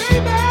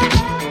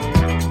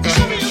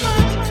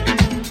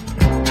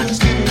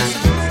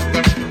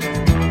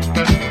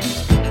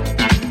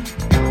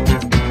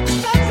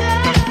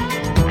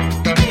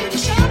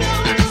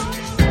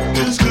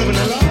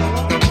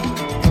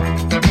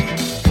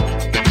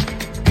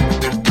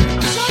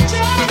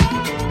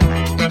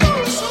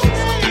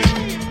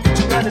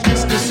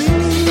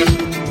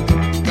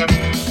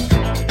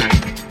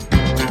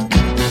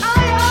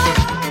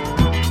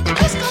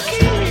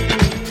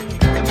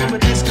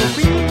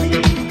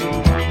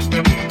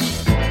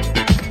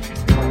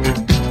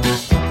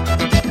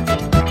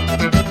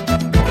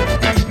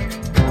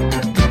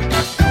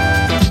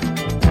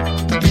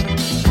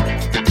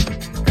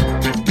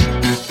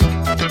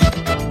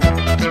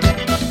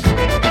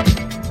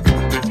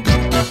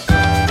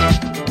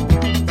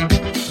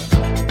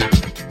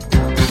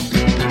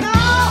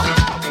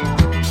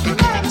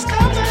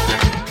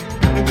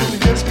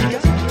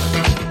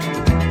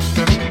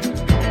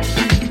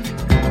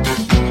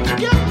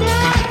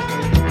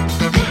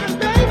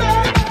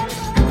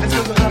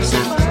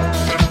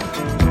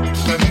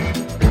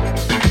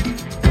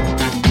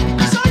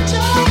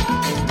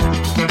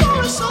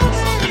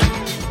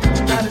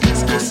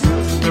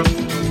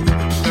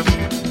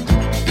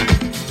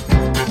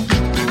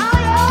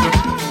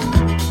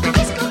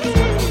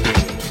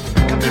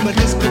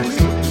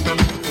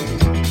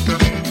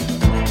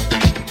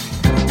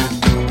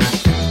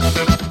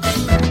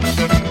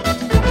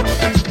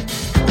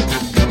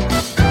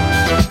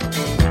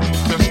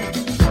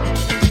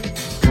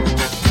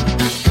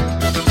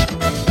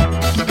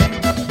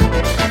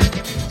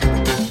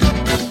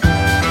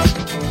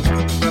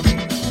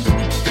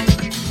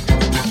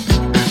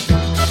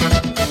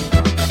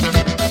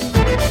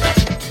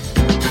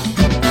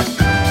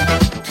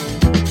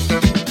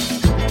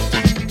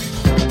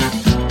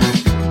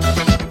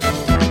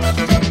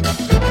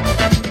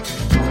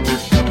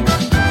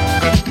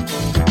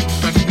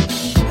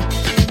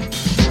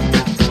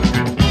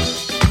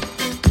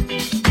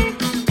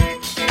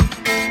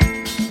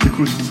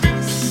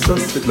 so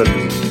sweet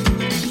looking.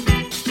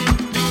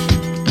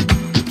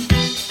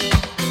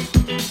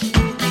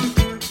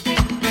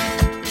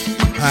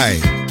 Hi,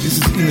 this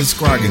is Enos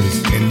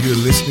Scroggins, and you're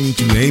listening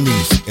to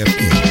Amy's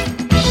FM.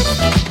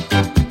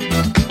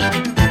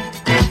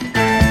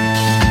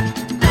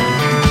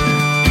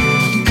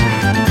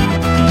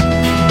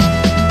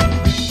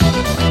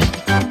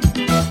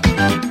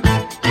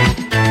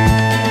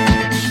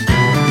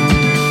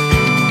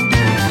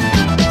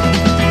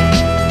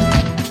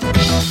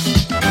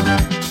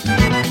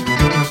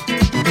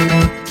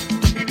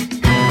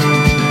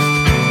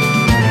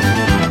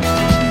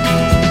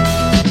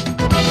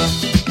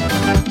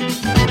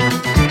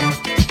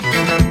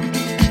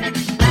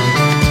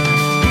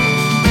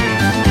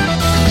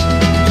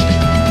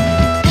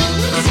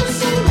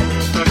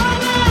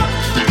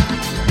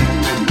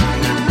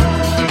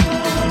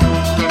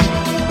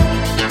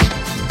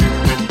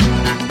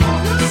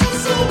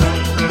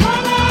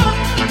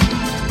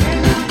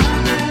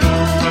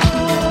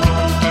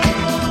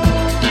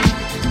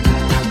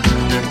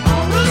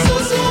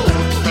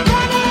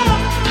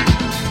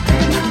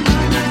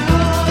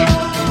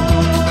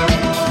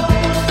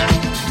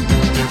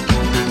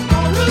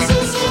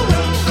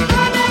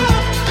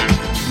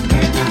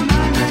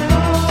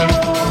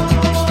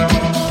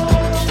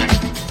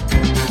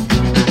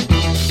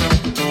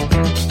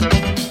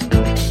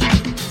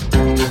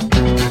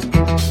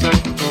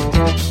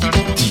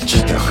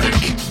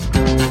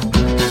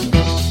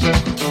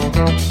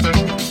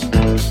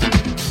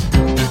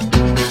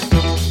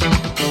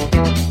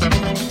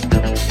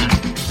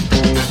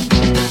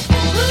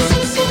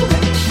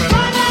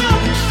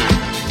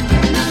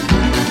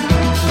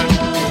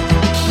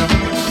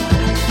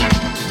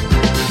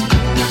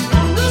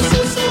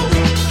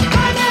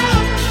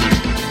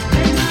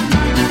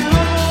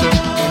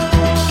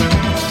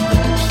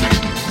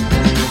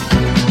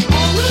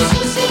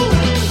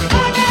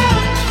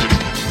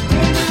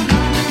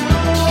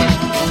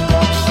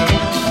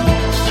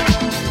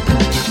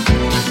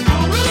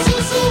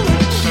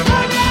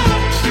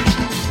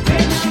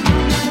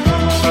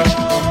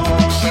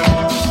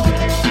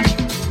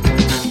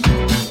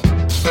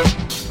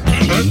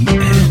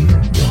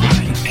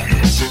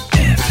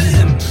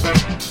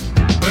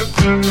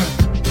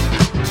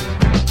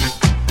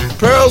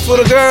 Pearls for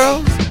the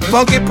girls,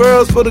 funky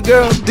pearls for the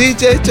girls.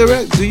 DJ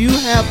Tarek, do you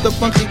have the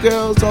funky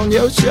girls on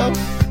your show?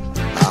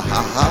 Ha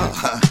ha ha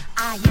ha.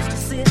 I used to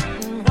sit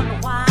and wonder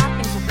why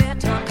things were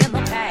better in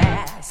the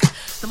past.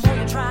 The more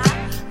you try,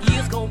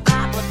 years go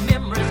by, but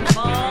memories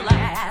never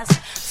last.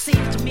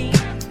 Seems to me,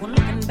 when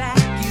looking back,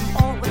 you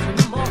always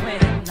remember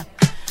when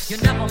you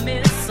never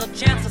miss a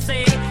chance to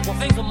say, well,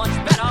 things were much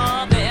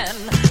better then.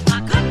 My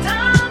good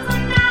times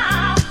are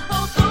now,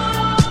 those good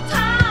old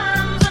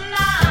times are now.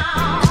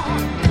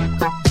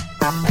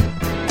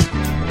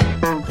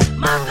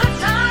 My good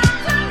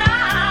times are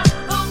now,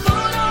 those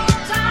good old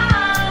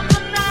times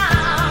are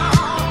now.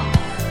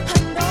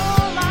 And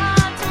all my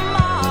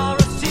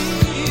tomorrows to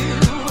you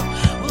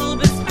will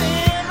be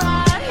spent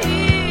right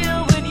here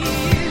with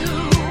you.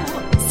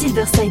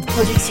 Silverside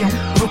Productions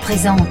vous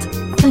présente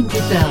Funky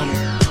Pearl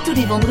tous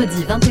les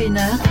vendredis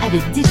 21h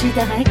avec DJ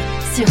Tarek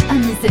sur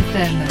Amis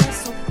FM.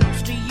 So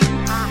close to you,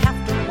 I have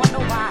to wonder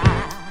why.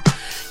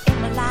 In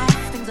my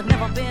life, things have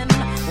never been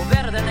more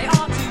better than they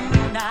are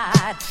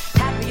tonight.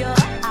 Happier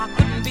I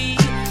couldn't be,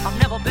 I've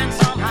never been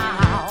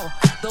somehow.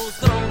 Those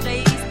good old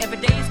days, every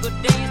day's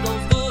good days,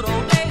 those good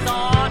old days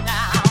are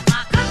now.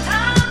 My good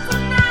times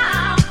are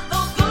now,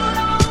 those good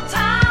old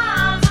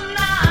times are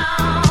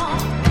now.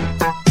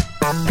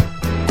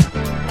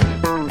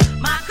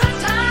 My good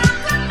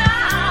times are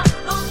now,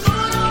 those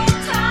good old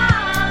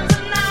times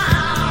are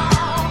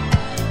now.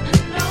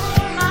 And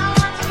all my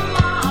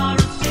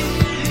tomorrows too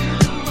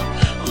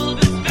will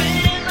be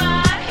spent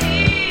right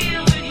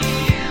here with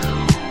you.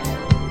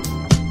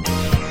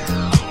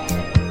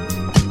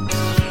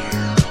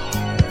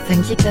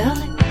 Funky Pearl,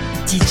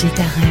 DJ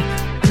Tarek.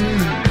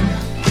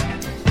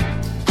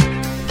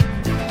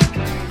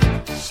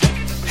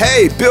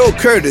 Hey, Bill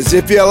Curtis,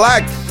 if you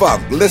like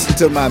funk, listen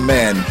to my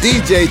man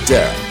DJ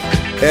Tarek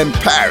in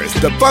Paris,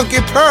 the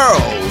Funky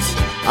Pearls.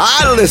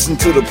 I listen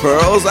to the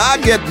Pearls. I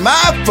get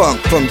my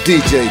funk from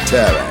DJ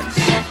Tarek.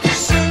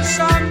 Since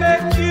I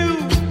met you,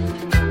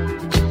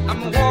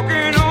 I'm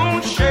walking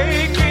on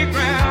shaky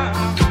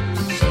ground.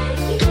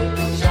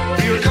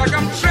 Feels like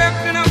I'm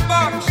trapped in a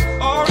box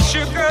of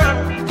sugar,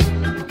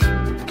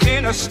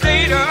 in a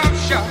state of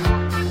shock.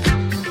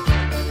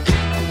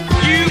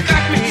 You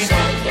got me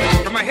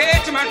from my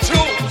head to my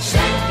toes.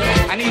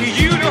 I need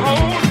you to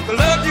hold the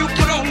love you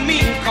put on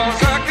me,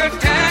 cause a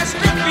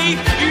catastrophe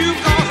you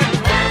cause it.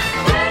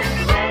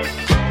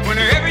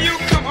 Whenever you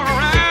come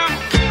around,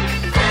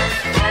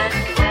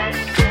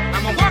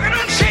 I'm walking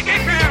on shaky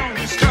ground.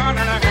 It's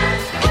starting to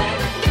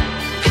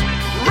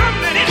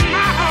rumbling in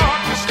my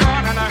heart. It's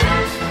starting to,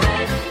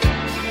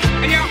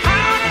 and you're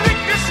hard to lick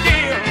the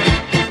scale.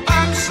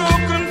 I'm so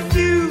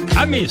confused.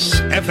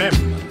 Amis FM.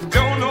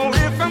 Don't know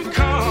if I'm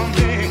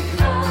coming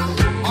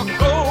or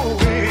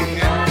going.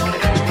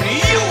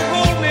 You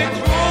hold me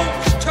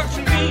close, touch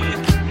me.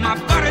 My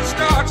body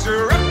starts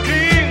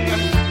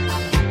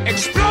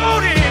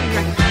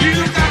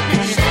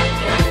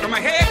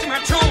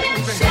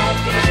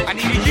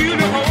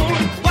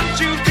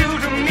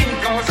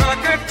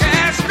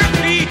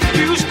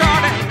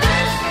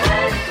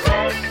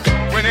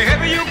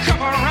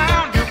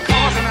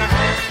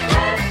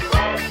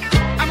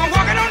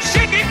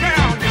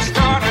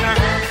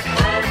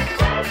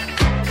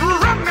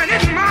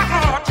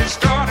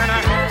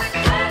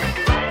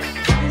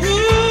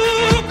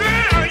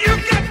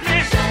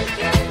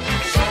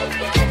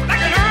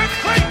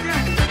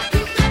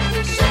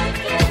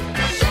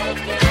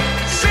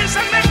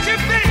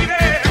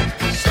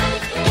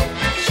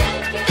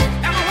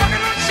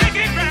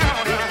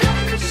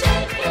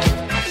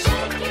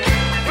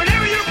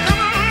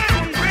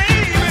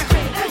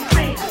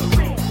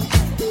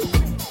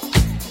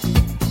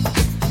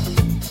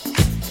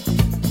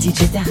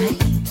DJ Tarek,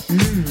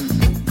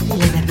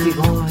 il a la plus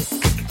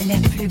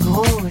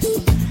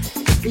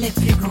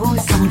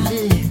grosse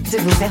envie de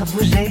vous faire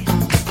bouger.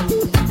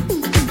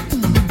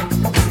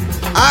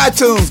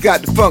 iTunes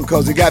got the funk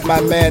cause he got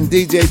my man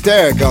DJ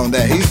Tarek on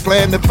there. He's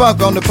playing the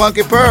funk on the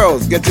Funky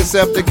Pearls. Get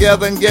yourself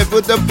together and get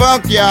with the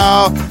funk,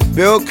 y'all.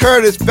 Bill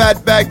Curtis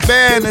Fatback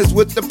Band is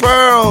with the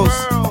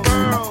Pearls.